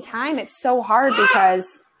same time, it's so hard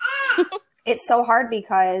because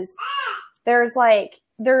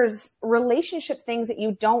there's relationship things that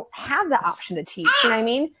you don't have the option to teach. You know what I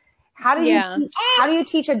mean? How do you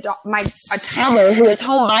teach a toddler who is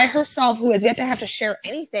home by herself, who has yet to have to share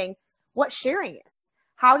anything, what sharing is?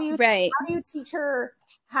 How do you teach her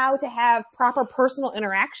how to have proper personal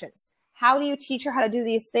interactions? How do you teach her how to do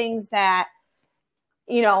these things that,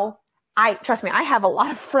 you know, trust me, I have a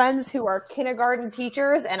lot of friends who are kindergarten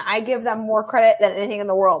teachers, and I give them more credit than anything in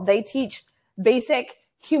the world. They teach basic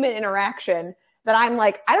human interaction that I'm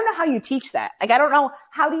like, I don't know how you teach that. Like, I don't know,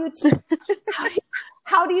 how do you teach,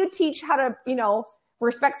 how do you teach how to, you know,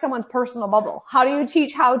 respect someone's personal bubble? How do you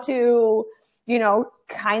teach how to, you know,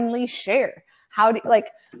 kindly share? How do, like,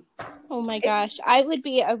 oh my gosh, I would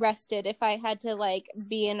be arrested if I had to like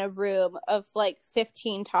be in a room of like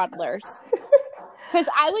 15 toddlers. Because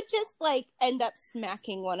I would just like end up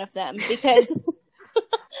smacking one of them because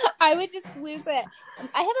I would just lose it.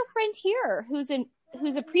 I have a friend here who's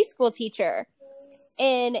a preschool teacher,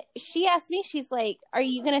 and she asked me, she's like, "Are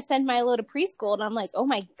you going to send Milo to preschool?" And I'm like, "Oh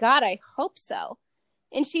my God, I hope so."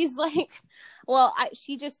 And she's like, well,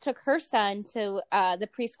 she just took her son to the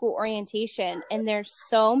preschool orientation, and there's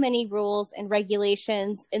so many rules and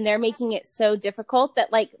regulations, and they're making it so difficult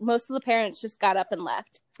that like most of the parents just got up and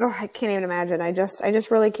left. Oh, I can't even imagine. I just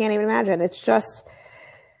really can't even imagine. It's just,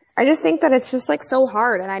 I just think that it's just like so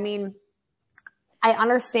hard. And I mean, I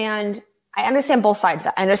understand both sides of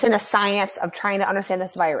it. I understand the science of trying to understand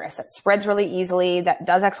this virus that spreads really easily, that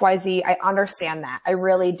does X, Y, Z. I understand that. I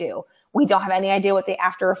really do. We don't have any idea what the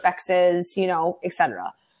after effects is, you know, et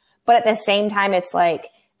cetera. But at the same time, it's like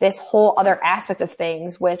this whole other aspect of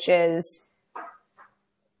things, which is,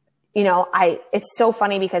 you know, it's so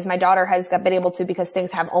funny because my daughter has been able to, because things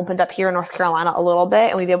have opened up here in North Carolina a little bit,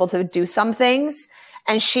 and we've been able to do some things.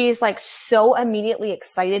 And she's like so immediately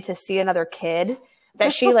excited to see another kid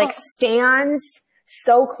that she like stands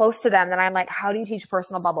so close to them that I'm like, how do you teach a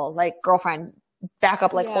personal bubble? Like, girlfriend, back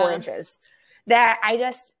up like 4 inches. That I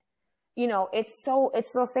just, you know, it's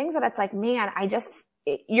those things that it's like, man,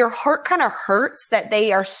 your heart kind of hurts that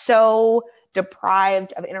they are so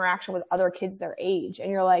deprived of interaction with other kids their age.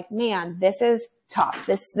 And you're like, man, this is tough.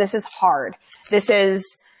 This is hard. This is,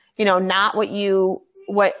 you know, not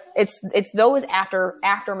it's those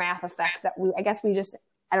aftermath effects that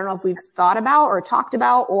I don't know if we've thought about or talked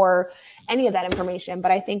about or any of that information,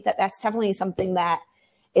 but I think that that's definitely something that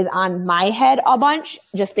is on my head a bunch,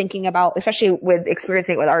 just thinking about, especially with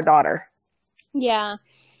experiencing it with our daughter. Yeah.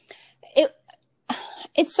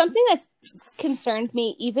 It's something that's concerned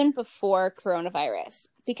me even before coronavirus,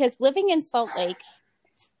 because living in Salt Lake,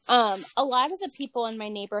 a lot of the people in my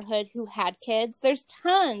neighborhood who had kids, there's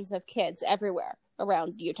tons of kids everywhere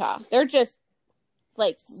around Utah. They're just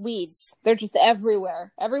like weeds. They're just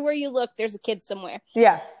everywhere. Everywhere you look, there's a kid somewhere.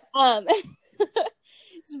 Yeah.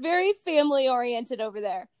 It's very family oriented over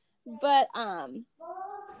there. But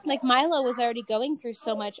like Milo was already going through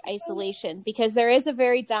so much isolation because there is a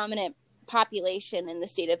very dominant population in the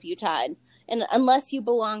state of Utah, and unless you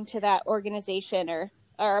belong to that organization or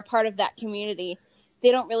are a part of that community,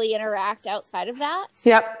 they don't really interact outside of that.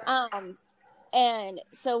 Yep. And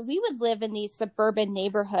so we would live in these suburban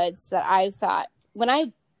neighborhoods that I thought, when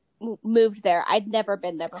I moved there, I'd never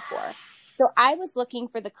been there before. So I was looking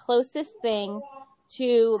for the closest thing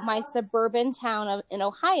to my suburban town in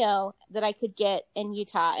Ohio that I could get in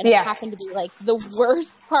Utah. And yeah. It happened to be like the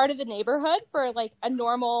worst part of the neighborhood for like a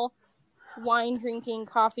normal wine drinking,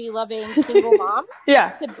 coffee loving single mom.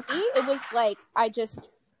 Yeah. To be, it was like, I just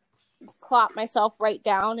plopped myself right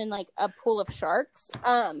down in like a pool of sharks.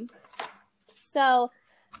 So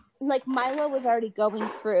like Milo was already going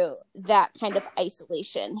through that kind of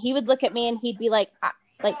isolation. He would look at me and he'd be like,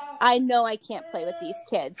 I know I can't play with these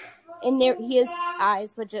kids. And his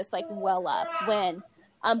eyes would just like well up when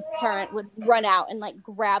a parent would run out and like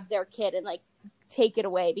grab their kid and like take it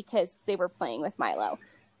away because they were playing with Milo.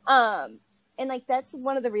 And like, that's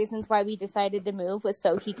one of the reasons why we decided to move, was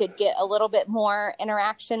so he could get a little bit more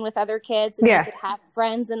interaction with other kids and he could have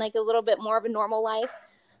friends and like a little bit more of a normal life.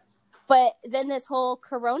 But then this whole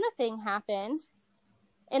Corona thing happened,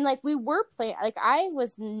 and like we were playing, like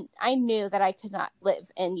I knew that I could not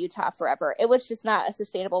live in Utah forever. It was just not a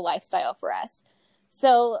sustainable lifestyle for us.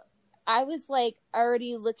 So I was like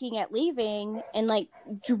already looking at leaving and like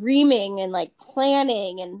dreaming and like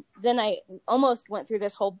planning. And then I almost went through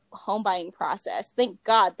this whole home buying process. Thank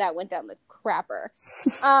God that went down the crapper.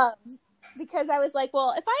 Because I was like,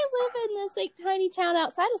 well, if I live in this like tiny town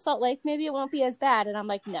outside of Salt Lake, maybe it won't be as bad. And I'm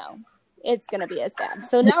like, no, it's going to be as bad.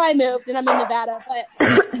 So now I moved and I'm in Nevada, but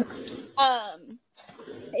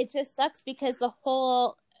it just sucks because the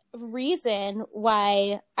whole reason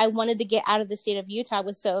why I wanted to get out of the state of Utah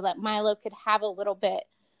was so that Milo could have a little bit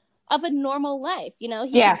of a normal life. You know,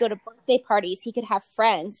 he could go to birthday parties, he could have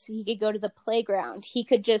friends, he could go to the playground, he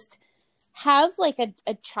could just have like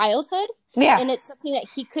a childhood. Yeah. And it's something that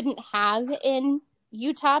he couldn't have in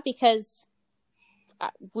Utah because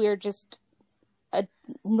we're just a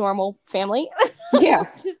normal family. Yeah.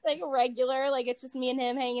 Just like regular, like it's just me and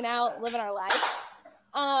him hanging out, living our life.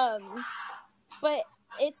 But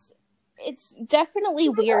it's definitely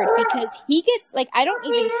weird because he gets like, I don't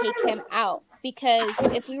even take him out because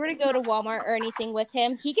if we were to go to Walmart or anything with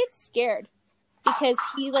him, he gets scared because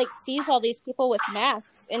he like sees all these people with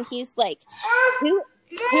masks and he's like, who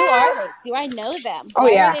are they? Do I know them?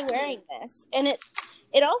 Why are they wearing this? And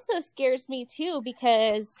it also scares me too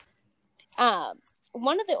because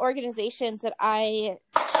one of the organizations that I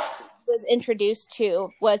was introduced to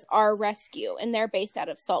was Our Rescue, and they're based out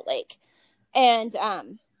of Salt Lake. And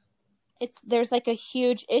there's like a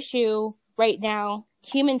huge issue right now.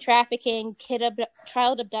 Human trafficking,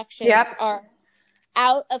 child abductions are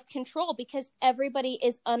out of control because everybody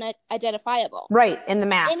is unidentifiable. Right, in the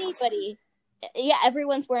mask. Anybody. Yeah,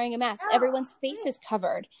 everyone's wearing a mask. Everyone's face is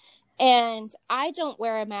covered. And I don't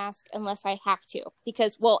wear a mask unless I have to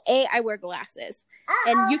because, well, I wear glasses.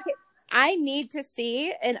 And I need to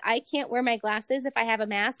see, and I can't wear my glasses if I have a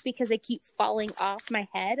mask because they keep falling off my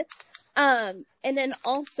head. And then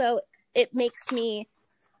also it makes me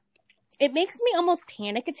almost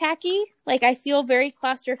panic attacky. Like I feel very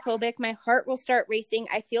claustrophobic. My heart will start racing.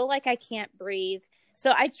 I feel like I can't breathe.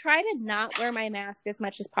 So I try to not wear my mask as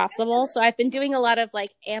much as possible. So I've been doing a lot of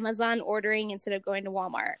like Amazon ordering instead of going to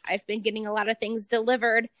Walmart. I've been getting a lot of things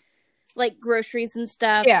delivered, like groceries and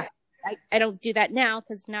stuff. Yeah. I don't do that now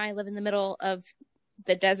because now I live in the middle of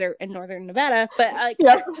the desert in northern Nevada. But like,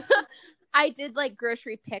 I did like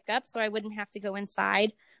grocery pickup so I wouldn't have to go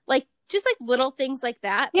inside. Like just like little things like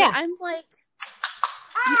that. Yeah. But I'm like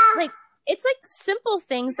it's like simple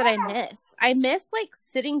things that I miss. I miss like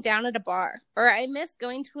sitting down at a bar, or I miss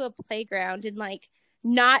going to a playground and like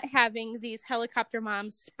not having these helicopter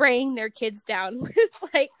moms spraying their kids down with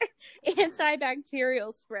like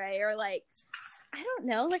antibacterial spray, or like, I don't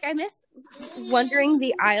know, like I miss wandering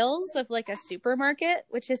the aisles of like a supermarket,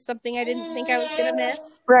 which is something I didn't think I was going to miss.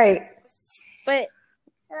 Right. But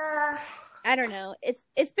I don't know.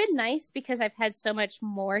 It's been nice because I've had so much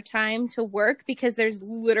more time to work because there's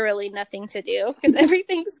literally nothing to do because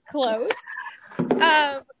everything's closed.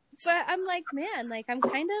 But I'm like, man, like I'm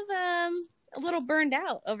kind of a little burned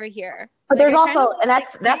out over here. But there's also, and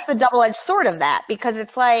that's the double-edged sword of that, because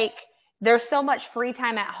it's like there's so much free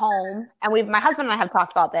time at home. And my husband and I have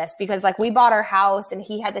talked about this because like we bought our house and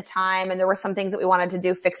he had the time and there were some things that we wanted to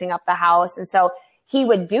do fixing up the house. And so he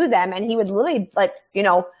would do them and he would literally like, you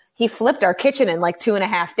know, he flipped our kitchen in like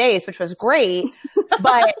 2.5 days, which was great.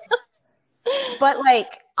 But like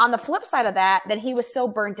on the flip side of that, then he was so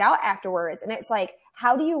burnt out afterwards. And it's like,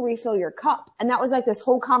 how do you refill your cup? And that was like this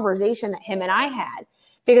whole conversation that him and I had,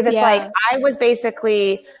 because it's like, I was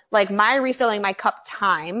basically like my refilling my cup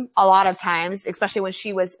time a lot of times, especially when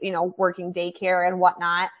she was, you know, working daycare and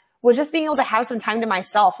whatnot, was just being able to have some time to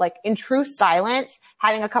myself, like in true silence,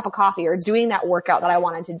 having a cup of coffee or doing that workout that I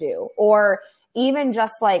wanted to do, or even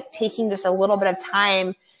just like taking just a little bit of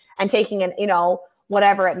time and taking an, you know,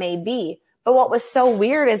 whatever it may be. But what was so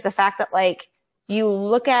weird is the fact that like you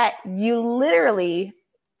literally,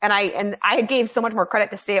 and I gave so much more credit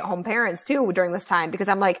to stay-at-home parents too during this time, because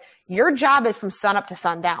I'm like, your job is from sun up to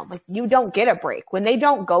sundown. Like, you don't get a break. When they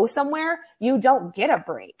don't go somewhere, you don't get a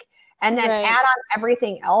break. And then add on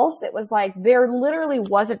everything else, it was like there literally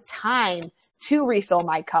wasn't time to refill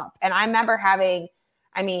my cup. And I remember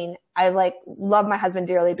I like love my husband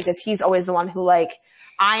dearly because he's always the one who like,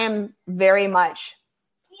 I am very much,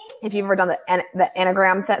 if you've ever done the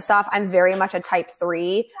Enneagram stuff, I'm very much a type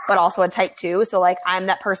 3, but also a type 2. So like, I'm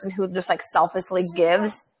that person who just like selflessly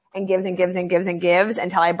gives and gives and gives and gives and gives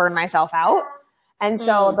until I burn myself out. And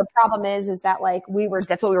so the problem is that like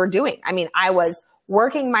that's what we were doing. I mean, I was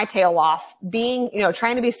working my tail off, being,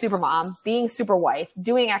 trying to be super mom, being super wife,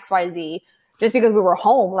 doing XYZ just because we were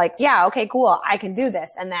home. Like, yeah, okay, cool. I can do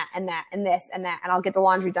this and that and that and this and that. And I'll get the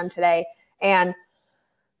laundry done today. And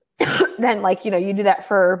then like, you do that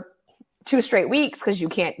for 2 straight weeks because you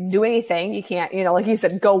can't do anything. You can't, like you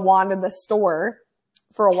said, go wander the store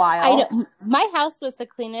for a while. I know. My house was the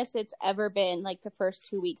cleanest it's ever been, like the first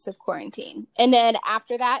 2 weeks of quarantine. And then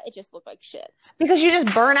after that, it just looked like shit. Because you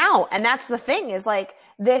just burn out. And that's the thing is like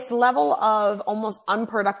this level of almost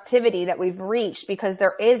unproductivity that we've reached because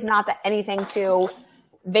there is not anything to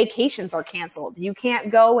vacations are canceled. You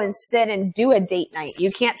can't go and sit and do a date night.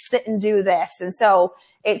 You can't sit and do this. And so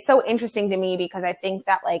it's so interesting to me because I think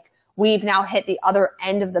that like we've now hit the other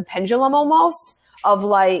end of the pendulum almost of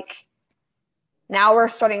like, now we're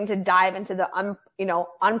starting to dive into the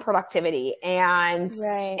unproductivity and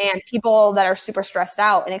people that are super stressed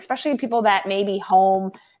out, and especially people that may be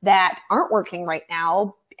home that aren't working right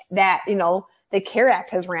now, that, the CARE Act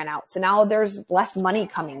has ran out. So now there's less money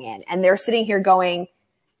coming in and they're sitting here going,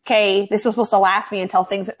 okay, this was supposed to last me until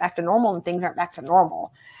things are back to normal, and things aren't back to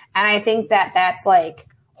normal. And I think that that's like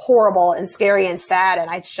horrible and scary and sad.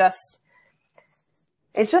 And I think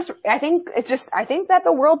that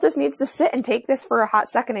the world just needs to sit and take this for a hot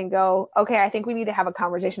second and go, okay, I think we need to have a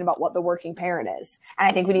conversation about what the working parent is. And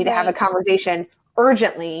I think we need to have a conversation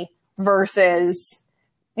urgently versus,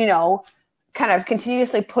 kind of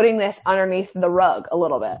continuously putting this underneath the rug a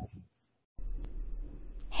little bit.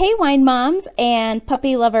 Hey, wine moms and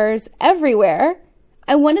puppy lovers everywhere.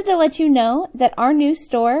 I wanted to let you know that our new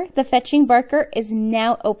store, The Fetching Barker, is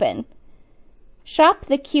now open. Shop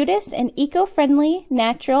the cutest and eco-friendly,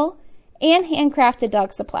 natural, and handcrafted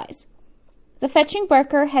dog supplies. The Fetching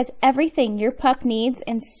Barker has everything your pup needs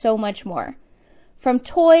and so much more. From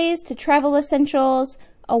toys to travel essentials,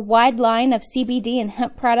 a wide line of CBD and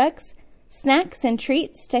hemp products, snacks and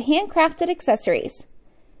treats to handcrafted accessories.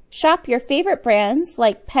 Shop your favorite brands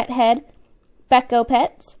like Pet Head, Becco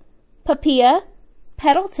Pets, Papilla,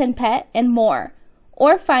 Peddleton Pet, and more,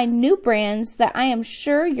 or find new brands that I am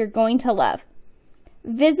sure you're going to love.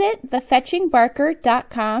 Visit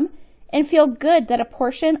thefetchingbarker.com and feel good that a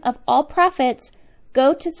portion of all profits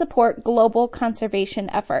go to support global conservation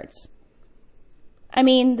efforts. I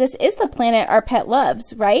mean, this is the planet our pet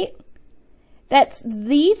loves, right? That's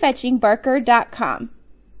thefetchingbarker.com.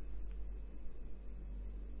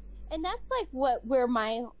 And that's like where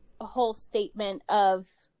my whole statement of,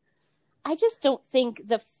 I just don't think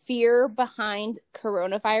the fear behind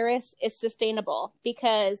coronavirus is sustainable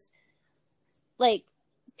because like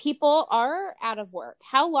people are out of work.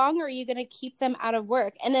 How long are you going to keep them out of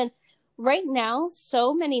work? And then right now,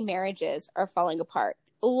 so many marriages are falling apart.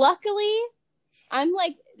 Luckily, I'm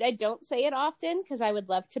like, I don't say it often because I would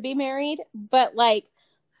love to be married, but like,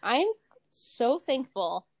 I'm so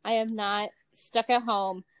thankful I am not stuck at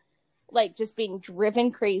home, like just being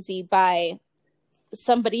driven crazy by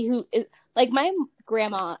somebody who is like my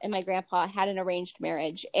grandma and my grandpa had an arranged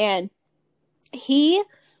marriage, and he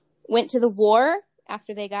went to the war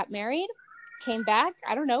after they got married, came back,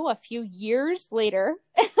 I don't know, a few years later,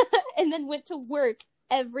 and then went to work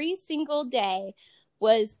every single day,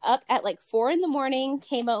 was up at like 4 a.m,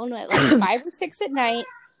 came home at like 5 or 6 at night.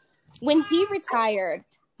 When he retired,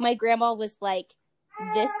 my grandma was like,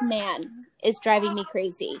 this man is driving me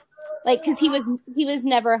crazy. Like, cause he was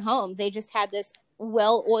never home. They just had this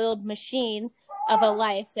well-oiled machine of a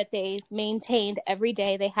life that they maintained every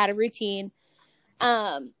day. They had a routine.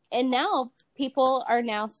 And now people are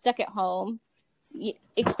now stuck at home,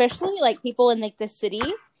 especially like people in like the city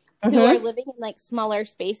who are living in like smaller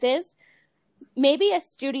spaces. Maybe a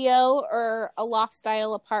studio or a loft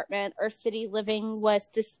style apartment or city living was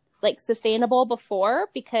just like sustainable before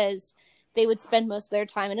because they would spend most of their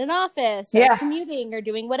time in an office or commuting or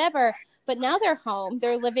doing whatever. But now they're home.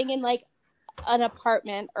 They're living in like an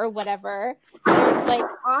apartment or whatever, they're like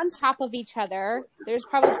on top of each other. There's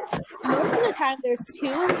probably, most of the time, there's 2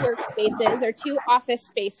 workspaces or 2 office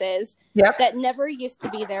spaces that never used to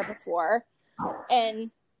be there before.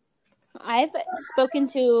 And I've spoken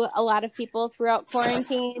to a lot of people throughout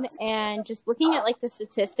quarantine, and just looking at like the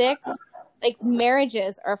statistics, like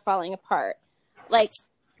marriages are falling apart. Like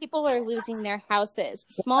people are losing their houses.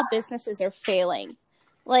 Small businesses are failing.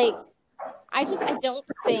 Like, I don't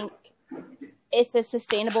think it's a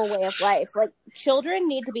sustainable way of life. Like, children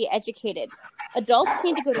need to be educated. Adults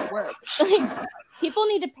need to go to work. Like, people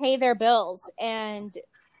need to pay their bills. And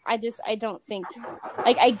I don't think,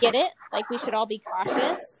 like, I get it. Like, we should all be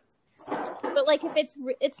cautious. But, like, if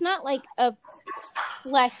it's not like a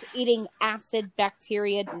flesh-eating acid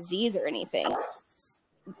bacteria disease or anything.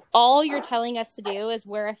 All you're telling us to do is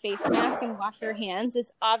wear a face mask and wash your hands.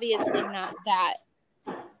 It's obviously not that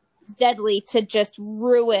deadly to just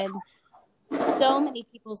ruin so many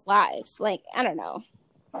people's lives. Like, I don't know.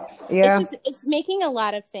 Yeah. It's making a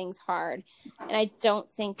lot of things hard. And I don't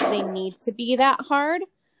think they need to be that hard.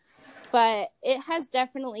 But it has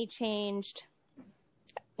definitely changed.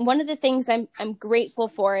 One of the things I'm grateful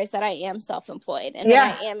for is that I am self-employed and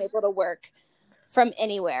that I am able to work from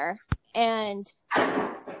anywhere. And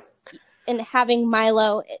having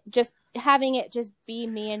Milo, just having it just be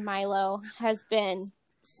me and Milo has been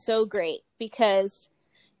so great, because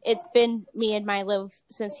it's been me and Milo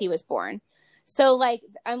since he was born. So, like,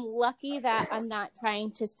 I'm lucky that I'm not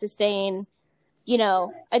trying to sustain, you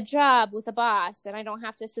know, a job with a boss, and I don't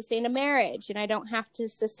have to sustain a marriage, and I don't have to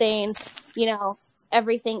sustain, you know,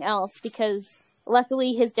 everything else, because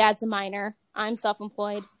luckily his dad's a minor. I'm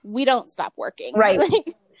self-employed. We don't stop working. Right.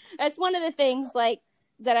 Like, that's one of the things, like,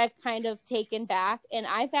 that I've kind of taken back. And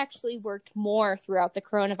I've actually worked more throughout the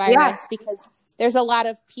coronavirus because there's a lot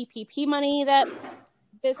of PPP money that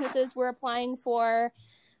businesses were applying for.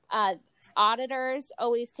 Auditors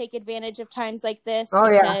always take advantage of times like this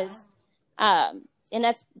because, and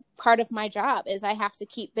that's part of my job, is I have to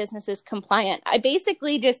keep businesses compliant. I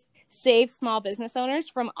basically just save small business owners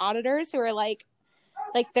from auditors who are like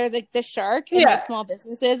they're like the shark, and the small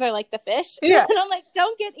businesses are like the fish. Yeah. And I'm like,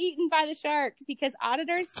 don't get eaten by the shark, because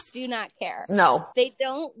auditors do not care. No. They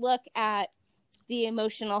don't look at the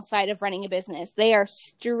emotional side of running a business. They are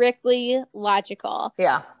strictly logical.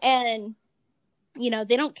 Yeah. And, you know,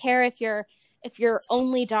 they don't care if your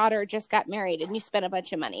only daughter just got married and you spent a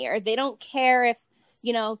bunch of money, or they don't care if,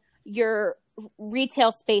 you know, your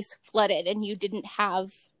retail space flooded and you didn't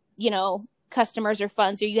have, you know, customers or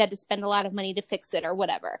funds, or you had to spend a lot of money to fix it or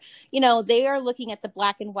whatever. You know, they are looking at the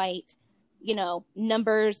black and white, you know,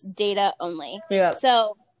 numbers, data only. Yeah.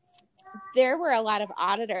 So there were a lot of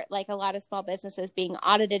a lot of small businesses being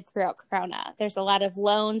audited throughout Corona. There's a lot of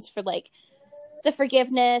loans for like the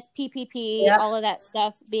forgiveness, PPP, all of that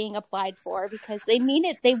stuff being applied for, because they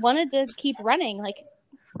needed, they wanted to keep running. Like,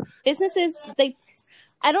 businesses,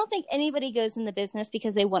 I don't think anybody goes in the business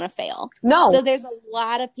because they want to fail. No. So there's a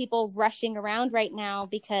lot of people rushing around right now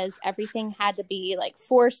because everything had to be like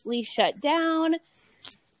forcibly shut down.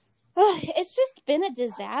 It's just been a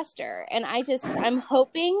disaster. And I'm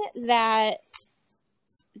hoping that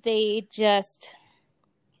they just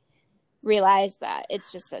realize that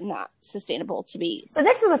it's just not sustainable to be. So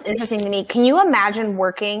this is what's interesting to me. Can you imagine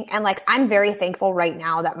working? And like, I'm very thankful right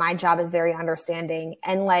now that my job is very understanding.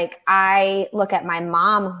 And like, I look at my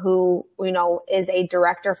mom, who, you know, is a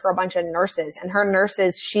director for a bunch of nurses, and her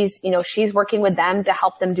nurses, she's working with them to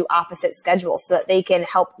help them do opposite schedules so that they can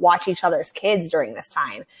help watch each other's kids during this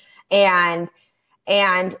time. And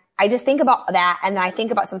I just think about that. And then I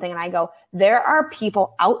think about something and I go, there are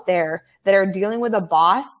people out there that are dealing with a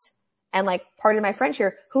boss, and like, part of my friends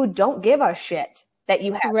here, who don't give a shit that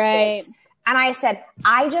you have kids. And I said,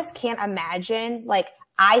 I just can't imagine, like,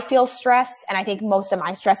 I feel stress, and I think most of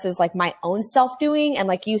my stress is like my own self-doing. And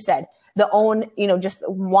like you said, just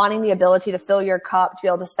wanting the ability to fill your cup, to be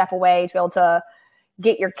able to step away, to be able to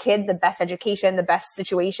get your kid the best education, the best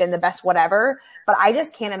situation, the best whatever. But I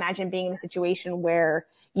just can't imagine being in a situation where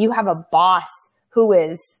you have a boss who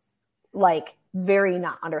is like very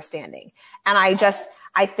not understanding. And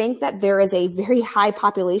I think that there is a very high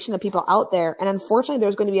population of people out there. And unfortunately,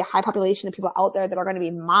 there's going to be a high population of people out there that are going to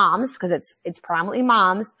be moms, because it's predominantly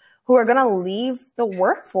moms, who are going to leave the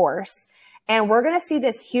workforce. And we're going to see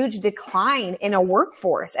this huge decline in a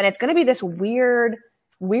workforce. And it's going to be this weird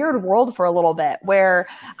world for a little bit, where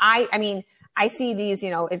I see these, you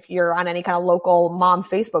know, if you're on any kind of local mom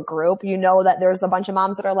Facebook group, you know that there's a bunch of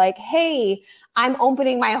moms that are like, hey, I'm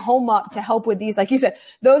opening my home up to help with these. Like you said,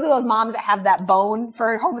 those are those moms that have that bone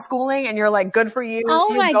for homeschooling, and you're like, good for you.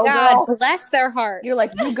 Oh my God, girl. Bless their heart. You're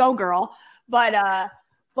like, you go, girl. But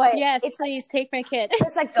yes, please take my kid.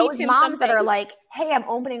 It's like those moms that are like, hey, I'm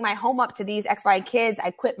opening my home up to these XY kids.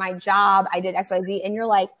 I quit my job. I did XYZ. And you're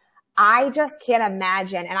like, I just can't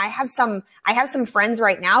imagine. And I have some friends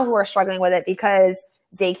right now who are struggling with it because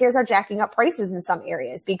daycares are jacking up prices in some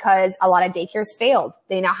areas because a lot of daycares failed.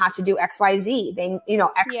 They now have to do XYZ.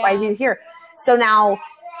 XYZ here. So now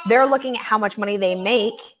they're looking at how much money they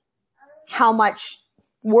make, how much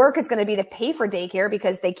work it's going to be to pay for daycare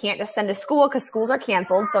because they can't just send to school because schools are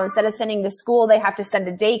canceled. So instead of sending to school, they have to send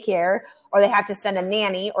to daycare or they have to send a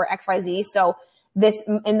nanny or XYZ. So this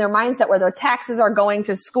in their mindset where their taxes are going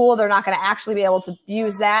to school, they're not going to actually be able to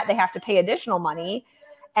use that. They have to pay additional money.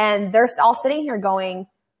 And they're all sitting here going,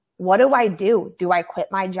 what do I do? Do I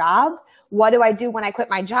quit my job? What do I do when I quit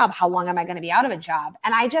my job? How long am I going to be out of a job?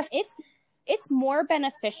 And it's more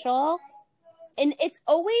beneficial. And it's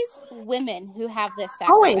always women who have this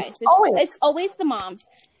sacrifice. It's always the moms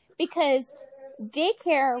because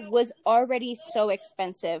daycare was already so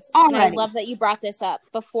expensive. And I love that you brought this up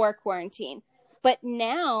before quarantine. But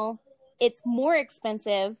now it's more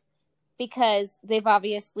expensive because they've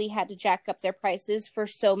obviously had to jack up their prices for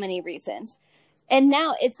so many reasons. And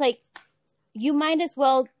now it's like, you might as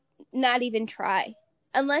well not even try.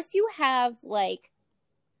 Unless you have like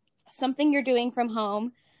something you're doing from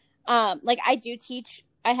home. Like I do teach,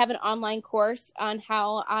 I have an online course on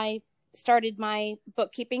how I started my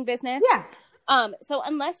bookkeeping business. Yeah. So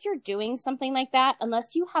unless you're doing something like that,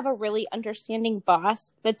 unless you have a really understanding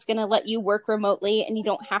boss that's going to let you work remotely and you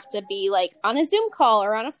don't have to be like on a Zoom call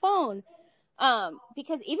or on a phone.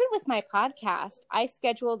 Because even with my podcast, I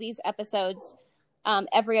schedule these episodes,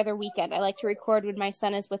 every other weekend. I like to record when my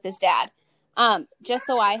son is with his dad. Just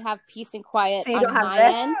so I have peace and quiet. So you don't have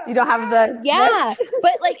this? End. You don't have the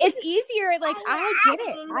but like it's easier. Like I get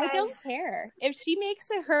it. I don't care if she makes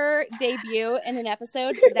her debut in an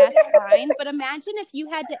episode. That's fine. But imagine if you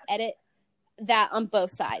had to edit that on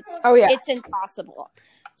both sides. Oh yeah, it's impossible.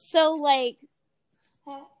 So like,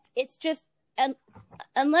 it's just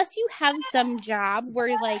unless you have some job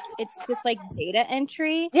where like it's just like data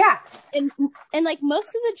entry. Yeah. And like most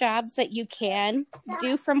of the jobs that you can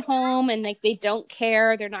do from home and like they don't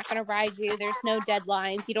care, they're not going to ride you. There's no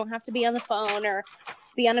deadlines. You don't have to be on the phone or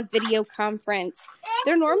be on a video conference.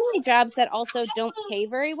 They're normally jobs that also don't pay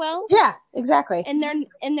very well. Yeah, exactly. And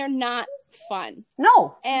they're not fun.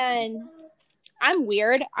 No. And I'm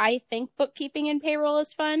weird. I think bookkeeping and payroll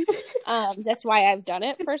is fun. That's why I've done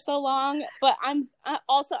it for so long. But I'm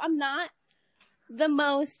not the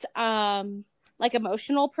most like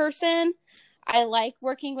emotional person. I like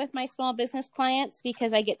working with my small business clients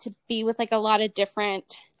because I get to be with like a lot of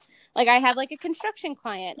different, like I have like a construction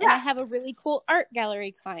client and I have a really cool art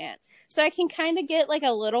gallery client. So I can kind of get like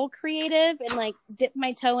a little creative and like dip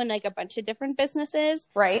my toe in like a bunch of different businesses.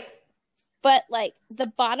 Right. But like the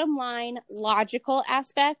bottom line logical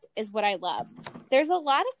aspect is what I love. There's a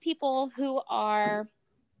lot of people who are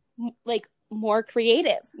like more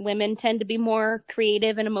creative. Women tend to be more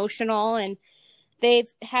creative and emotional, and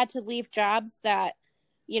they've had to leave jobs that,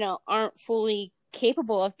 you know, aren't fully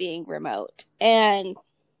capable of being remote. And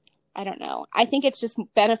I don't know. I think it's just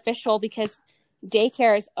beneficial because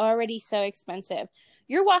daycare is already so expensive.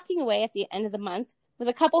 You're walking away at the end of the month with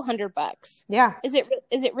a couple $100. Yeah. Is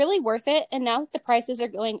it really worth it? And now that the prices are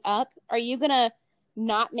going up, are you going to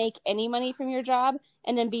not make any money from your job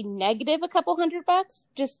and then be negative a couple $100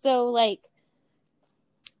 just so like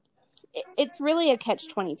it's really a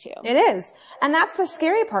catch-22. It is. And that's the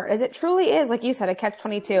scary part is it truly is, like you said, a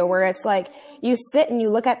catch-22 where it's like you sit and you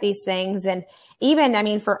look at these things. And even, I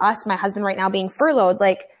mean, for us, my husband right now being furloughed,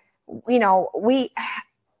 like, you know,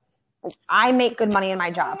 I make good money in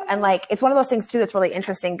my job. And like, it's one of those things too, that's really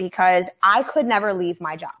interesting because I could never leave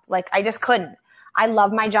my job. Like I just couldn't. I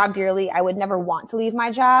love my job dearly. I would never want to leave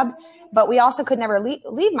my job, but we also could never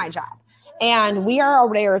leave my job. And we are a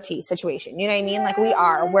rarity situation. You know what I mean? Like we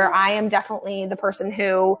are, where I am definitely the person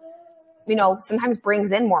who, you know, sometimes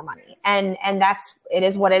brings in more money and it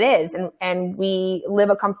is what it is. And we live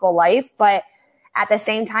a comfortable life, but at the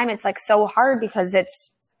same time, it's like so hard because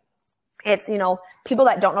it's, you know, people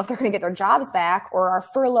that don't know if they're going to get their jobs back or are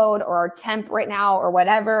furloughed or are temp right now or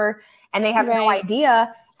whatever. And they have no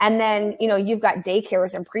idea. And then, you know, you've got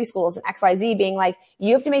daycares and preschools and XYZ being like,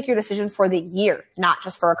 you have to make your decision for the year, not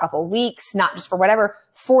just for a couple of weeks, not just for whatever,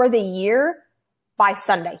 for the year by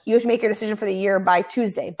Sunday. You have to make your decision for the year by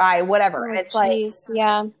Tuesday, by whatever. And it's like,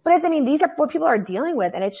 yeah. But it's, I mean, these are what people are dealing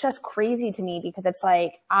with. And it's just crazy to me because it's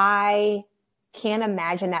like, I can't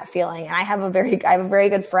imagine that feeling. And I have a very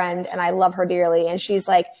good friend and I love her dearly. And she's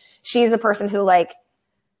like, she's the person who like,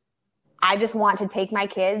 I just want to take my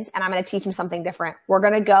kids and I'm going to teach them something different. We're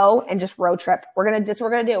going to go and just road trip. We're going to do.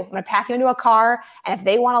 I'm going to pack them into a car. And if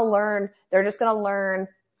they want to learn, they're just going to learn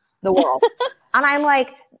the world. And I'm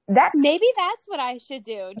like, that maybe that's what I should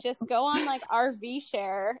do. Just go on like RV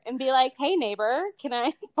share and be like, hey neighbor, can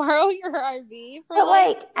I borrow your RV for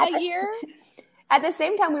like a year? At the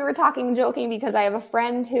same time, we were joking because I have a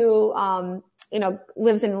friend who,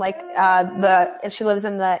 lives in she lives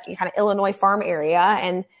in the kind of Illinois farm area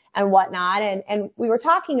and whatnot. And we were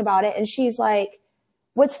talking about it and she's like,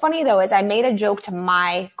 what's funny though, is I made a joke to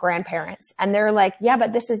my grandparents and they're like, yeah,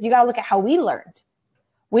 but you got to look at how we learned.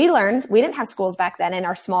 We didn't have schools back then in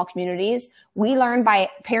our small communities. We learned by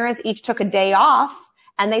parents each took a day off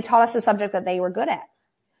and they taught us the subject that they were good at.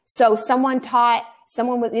 So someone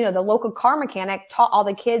with, the local car mechanic taught all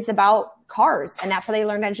the kids about cars and that's how they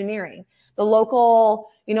learned engineering. The local,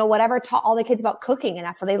 whatever taught all the kids about cooking and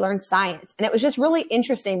that's how they learned science. And it was just really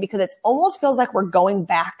interesting because it almost feels like we're going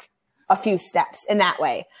back a few steps in that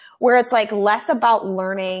way where it's like less about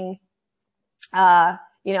learning, how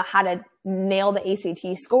to nail the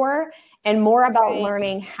ACT score and more about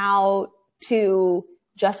learning how to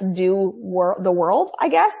just do the world, I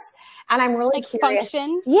guess. And I'm really curious.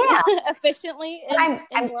 Function efficiently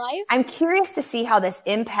in life. I'm curious to see how this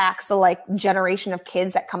impacts the generation of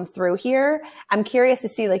kids that come through here. I'm curious to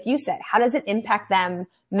see, like you said, how does it impact them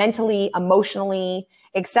mentally, emotionally,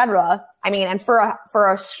 etc. I mean, and for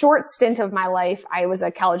a short stint of my life, I was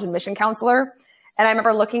a college admission counselor. And I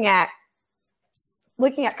remember looking at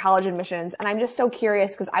college admissions and I'm just so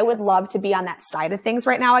curious because I would love to be on that side of things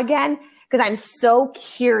right now again because I'm so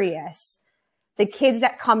curious. The kids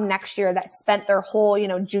that come next year that spent their whole,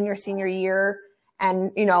 junior, senior year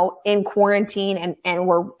and, in quarantine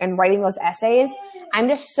and writing those essays. I'm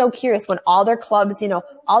just so curious when all their clubs,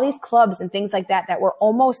 all these clubs and things like that were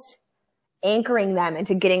almost anchoring them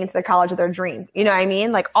into getting into the college of their dream. You know what I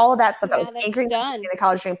mean? Like all of that stuff that was anchoring them into the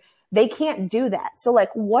college dream. They can't do that. So like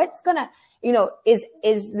what's going to,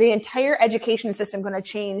 is the entire education system going to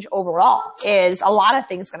change overall? Is a lot of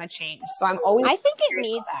things going to change? So I think it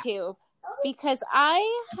needs to. Because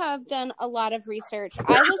I have done a lot of research.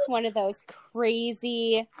 I was one of those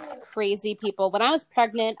crazy people. When I was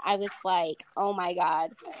pregnant, I was like, oh my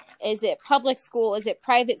God, is it public school? Is it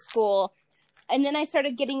private school? And then I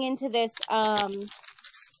started getting into this,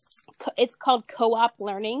 it's called co-op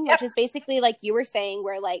learning, which is basically like you were saying,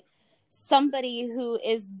 where like somebody who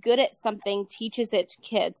is good at something teaches it to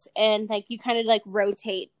kids. And like you kind of like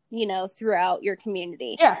rotate, throughout your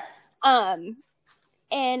community. Yeah.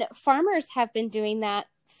 And farmers have been doing that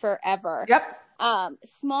forever. Yep.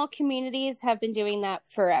 Small communities have been doing that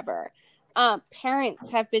forever.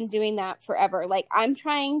 Parents have been doing that forever. Like I'm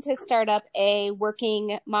trying to start up a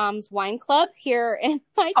working moms wine club here in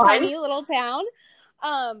my tiny little town.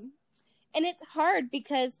 And it's hard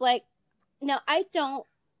because I don't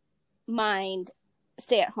mind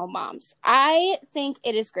stay-at-home moms. I think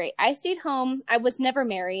it is great. I stayed home. I was never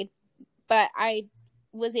married, but I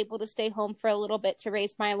was able to stay home for a little bit to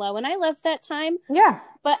raise Milo. And I loved that time. Yeah.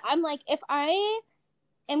 But I'm like, if I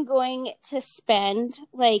am going to spend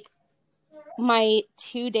like my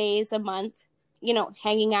 2 days a month,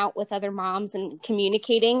 hanging out with other moms and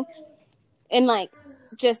communicating and like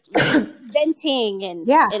just venting and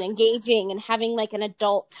engaging and having like an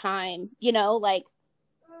adult time, like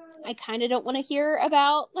I kind of don't want to hear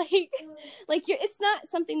about it's not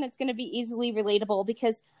something that's going to be easily relatable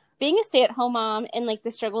because being a stay-at-home mom and like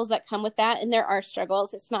the struggles that come with that, and there are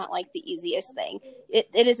struggles, it's not like the easiest thing. It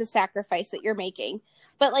is a sacrifice that you're making,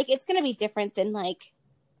 but like it's going to be different than like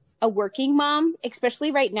a working mom,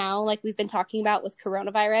 especially right now, like we've been talking about with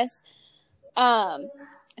coronavirus. So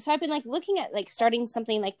I've been like looking at like starting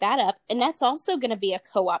something like that up, and that's also going to be a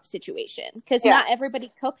co-op situation because not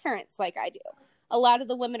everybody co-parents like I do. A lot of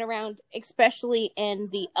the women around, especially in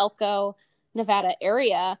the Elko, Nevada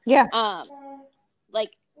area,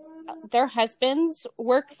 like their husbands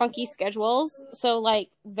work funky schedules. So like,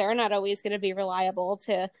 they're not always going to be reliable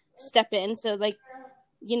to step in. So like,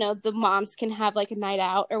 the moms can have like a night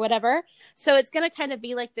out or whatever. So it's going to kind of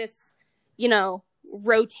be like this,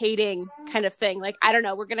 rotating kind of thing. Like, I don't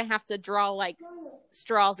know, we're going to have to draw like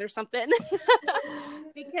straws or something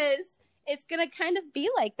because it's going to kind of be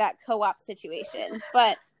like that co-op situation.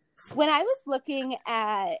 But when I was looking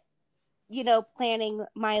at, planning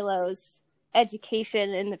Milo's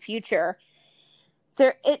education in the future,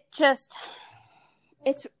 it's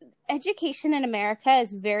education in America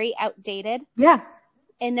is very outdated. Yeah.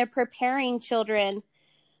 And they're preparing children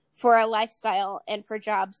for a lifestyle and for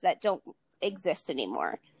jobs that don't exist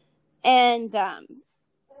anymore. And I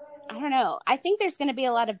don't know. I think there's going to be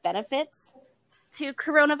a lot of benefits to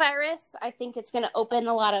coronavirus. I think it's going to open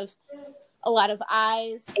a lot of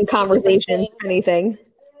eyes in conversation, anything.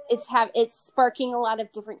 It's sparking a lot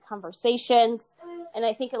of different conversations, and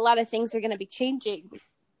I think a lot of things are going to be changing.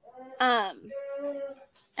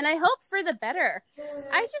 And I hope for the better.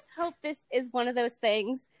 I just hope this is one of those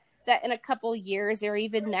things that in a couple years or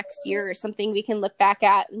even next year or something, we can look back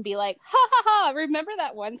at and be like, ha ha ha, remember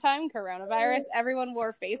that one time coronavirus, everyone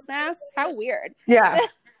wore face masks? How weird. Yeah.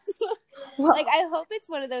 Like, I hope it's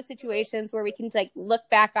one of those situations where we can like look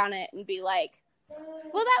back on it and be like,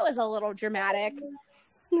 well, that was a little dramatic,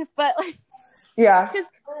 but like, yeah, because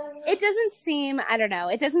it doesn't seem, I don't know,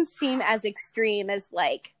 it doesn't seem as extreme as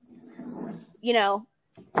like, you know,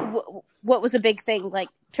 what was a big thing, like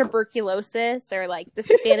tuberculosis or like the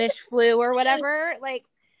Spanish flu or whatever. Like,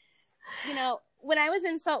 you know, when I was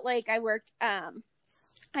in Salt Lake, I worked,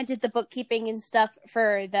 I did the bookkeeping and stuff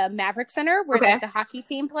for the Maverick Center where like the hockey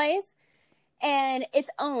team plays, and it's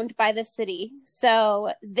owned by the city.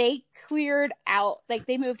 So they cleared out, like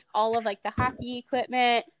they moved all of like the hockey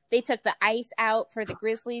equipment. They took the ice out for the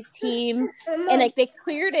Grizzlies team, and like they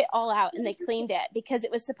cleared it all out and they cleaned it because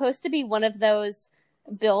it was supposed to be one of those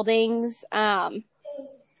buildings.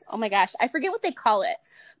 Oh my gosh, I forget what they call it,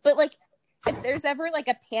 but like if there's ever like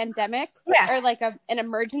a pandemic or like an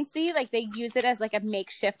emergency, like they use it as like a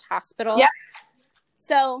makeshift hospital. Yeah.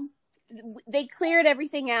 So they cleared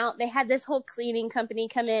everything out. They had this whole cleaning company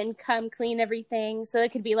come clean everything so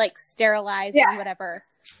it could be like sterilized and whatever.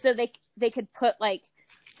 So they could put like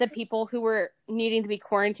the people who were needing to be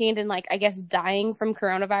quarantined and like, I guess, dying from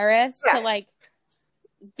coronavirus to like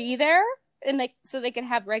be there, and like so they could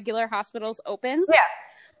have regular hospitals open. Yeah.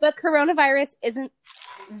 But coronavirus isn't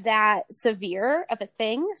that severe of a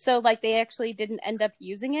thing. So, like, they actually didn't end up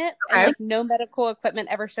using it. Okay. And, like, no medical equipment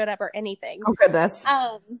ever showed up or anything. Oh, goodness.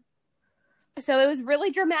 So it was really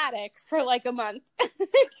dramatic for, like, a month.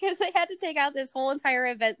 Because they had to take out this whole entire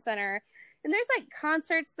event center. And there's, like,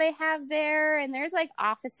 concerts they have there. And there's, like,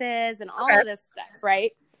 offices and all of this stuff,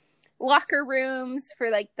 right? Locker rooms for,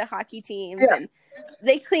 like, the hockey teams. Yeah. And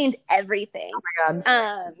they cleaned everything. Oh, my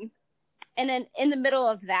God. And then in the middle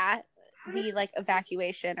of that, the like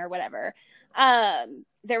evacuation or whatever,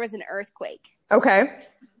 there was an earthquake. Okay.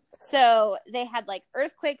 So they had like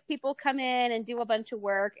earthquake people come in and do a bunch of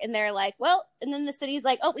work, and they're like, well, and then the city's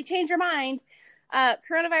like, oh, we changed our mind.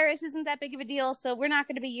 Coronavirus isn't that big of a deal, so we're not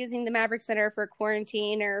going to be using the Maverick Center for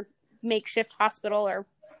quarantine or makeshift hospital or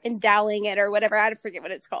endowing it or whatever. I forget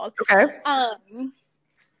what it's called. Okay.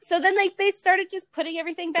 So then like they started just putting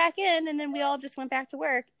everything back in, and then we all just went back to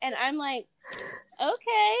work. And I'm like,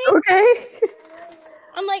 okay.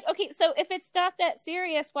 I'm like, okay, so if it's not that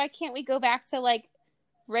serious, why can't we go back to like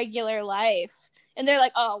regular life? And they're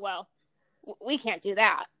like, oh, well, we can't do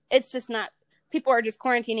that. It's just not, people are just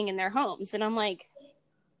quarantining in their homes. And I'm like,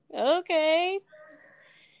 okay.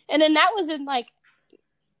 And then that was in like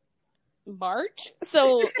March.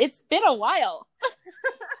 So it's been a while.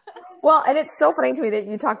 Well, and it's so funny to me that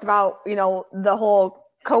you talked about, you know, the whole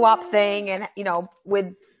co-op thing and, you know,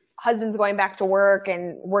 with husbands going back to work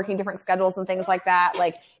and working different schedules and things like that.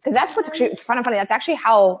 Like, cause that's what's actually, it's kind of funny. That's actually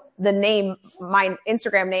how the name, my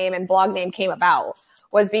Instagram name and blog name came about,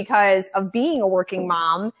 was because of being a working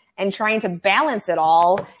mom and trying to balance it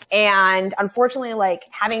all. And unfortunately, like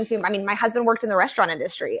having to, I mean, my husband worked in the restaurant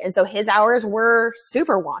industry. And so his hours were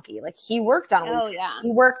super wonky. Like he worked on weekends. He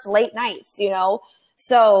worked late nights, you know?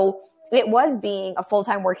 So it was being a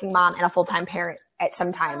full-time working mom and a full-time parent at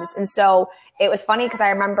some times. And so it was funny because I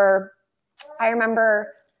remember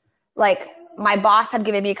like my boss had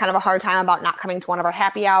given me kind of a hard time about not coming to one of our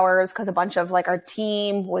happy hours because a bunch of like our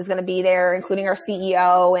team was going to be there, including our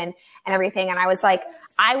CEO and everything. And I was like,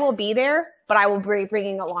 I will be there, but I will be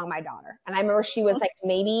bringing along my daughter. And I remember she was like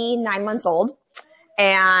maybe 9 months old.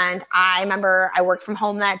 And I remember I worked from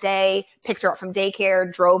home that day, picked her up from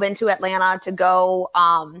daycare, drove into Atlanta to go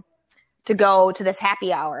to this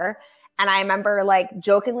happy hour. And I remember like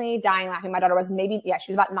jokingly dying laughing. My daughter was she was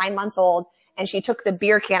about 9 months old, and she took the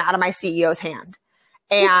beer can out of my CEO's hand.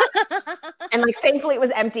 And, and like, thankfully it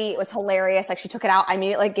was empty. It was hilarious. Like she took it out. I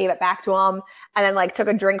immediately gave it back to him, and then like took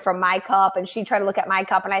a drink from my cup, and she tried to look at my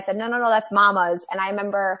cup, and I said, no, that's mama's. And I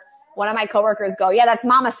remember one of my coworkers go, yeah, that's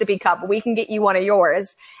mama's sippy cup. We can get you one of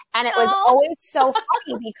yours. And it was always so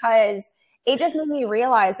funny because it just made me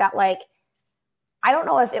realize that like, I don't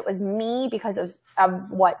know if it was me because of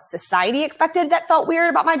what society expected that felt weird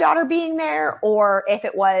about my daughter being there, or if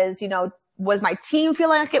it was, you know, was my team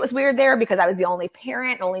feeling like it was weird there because I was the only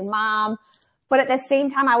parent, only mom. But at the same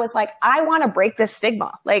time, I was like, I want to break this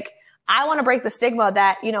stigma. Like, I want to break the stigma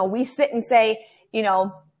that, you know, we sit and say, you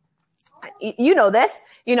know, you know this,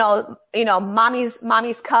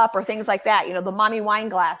 mommy's cup or things like that, the mommy wine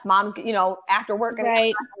glass, mom's, after work getting a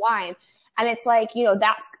glass of wine. And it's like,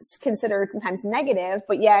 that's considered sometimes negative,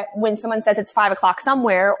 but yet when someone says it's 5 o'clock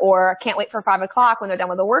somewhere or can't wait for 5 o'clock when they're done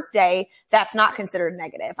with the work day, that's not considered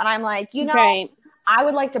negative. And I'm like, I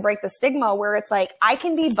would like to break the stigma where it's like, I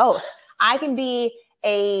can be both. I can be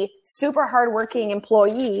a super hardworking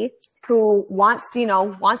employee who wants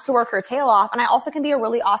to work her tail off. And I also can be a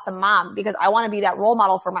really awesome mom because I want to be that role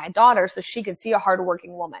model for my daughter so she can see a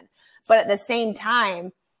hardworking woman. But at the same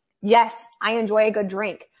time, yes, I enjoy a good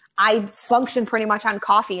drink. I function pretty much on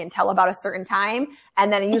coffee until about a certain time.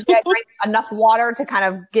 And then usually I drink enough water to kind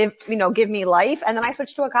of give me life. And then I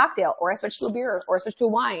switch to a cocktail or I switch to a beer or I switch to a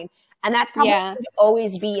wine. And that's probably going to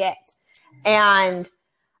always be it. And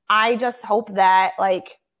I just hope that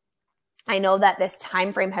I know that this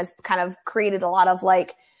time frame has kind of created a lot of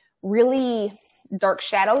really dark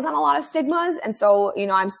shadows on a lot of stigmas. And so,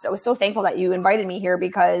 I'm so thankful that you invited me here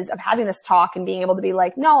because of having this talk and being able to be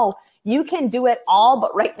like, no, you can do it all,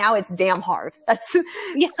 but right now it's damn hard. That's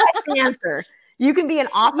the answer. You can be an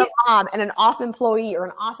awesome mom and an awesome employee or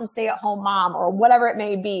an awesome stay-at-home mom or whatever it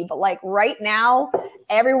may be. But right now,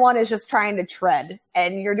 everyone is just trying to tread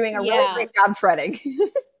and you're doing a really great job treading.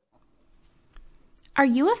 Are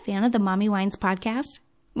you a fan of the Mommy Wines podcast?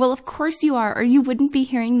 Well, of course you are, or you wouldn't be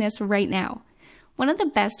hearing this right now. One of the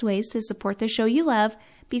best ways to support the show you love,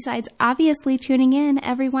 besides obviously tuning in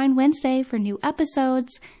every Wine Wednesday for new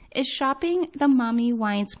episodes, is shopping the Mommy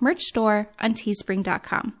Wines merch store on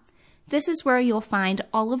teespring.com. This is where you'll find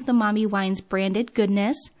all of the Mommy Wines branded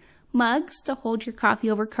goodness, mugs to hold your coffee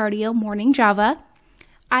over cardio morning Java,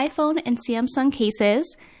 iPhone and Samsung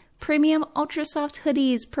cases, premium ultra soft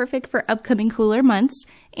hoodies perfect for upcoming cooler months,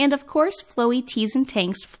 and of course flowy tees and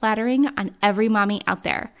tanks flattering on every mommy out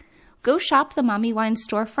there. Go shop the Mommy Wines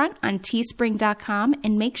storefront on teespring.com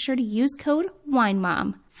and make sure to use code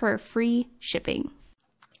WINEMOM for free shipping.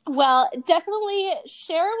 Well, definitely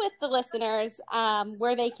share with the listeners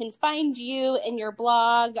where they can find you and your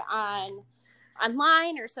blog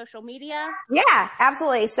online or social media. Yeah,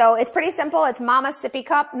 absolutely. So it's pretty simple. It's Mama Sippy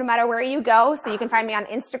Cup no matter where you go. So you can find me on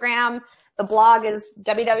Instagram. The blog is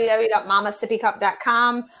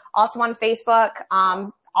www.mamasippycup.com. Also on Facebook.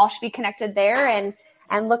 All should be connected there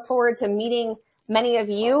and look forward to meeting many of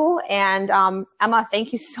you. And Emma,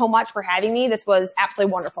 thank you so much for having me. This was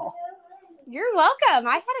absolutely wonderful. You're welcome.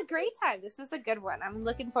 I had a great time. This was a good one. I'm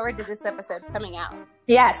looking forward to this episode coming out.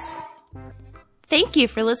 Yes. Thank you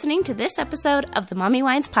for listening to this episode of the Mommy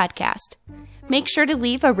Wines podcast. Make sure to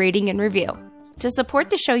leave a rating and review. To support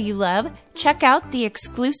the show you love, check out the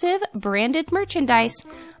exclusive branded merchandise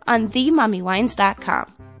on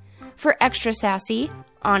themommywines.com. For extra sassy,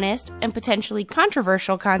 honest, and potentially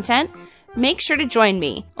controversial content, make sure to join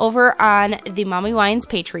me over on the Mommy Wines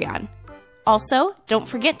Patreon. Also, don't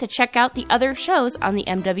forget to check out the other shows on the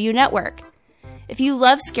MW Network. If you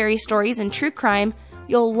love scary stories and true crime,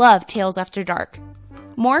 you'll love Tales After Dark.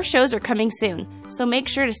 More shows are coming soon, so make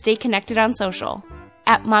sure to stay connected on social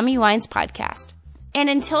at Mommy Wines Podcast. And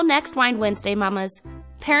until next Wine Wednesday, mamas,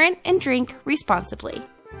 parent and drink responsibly.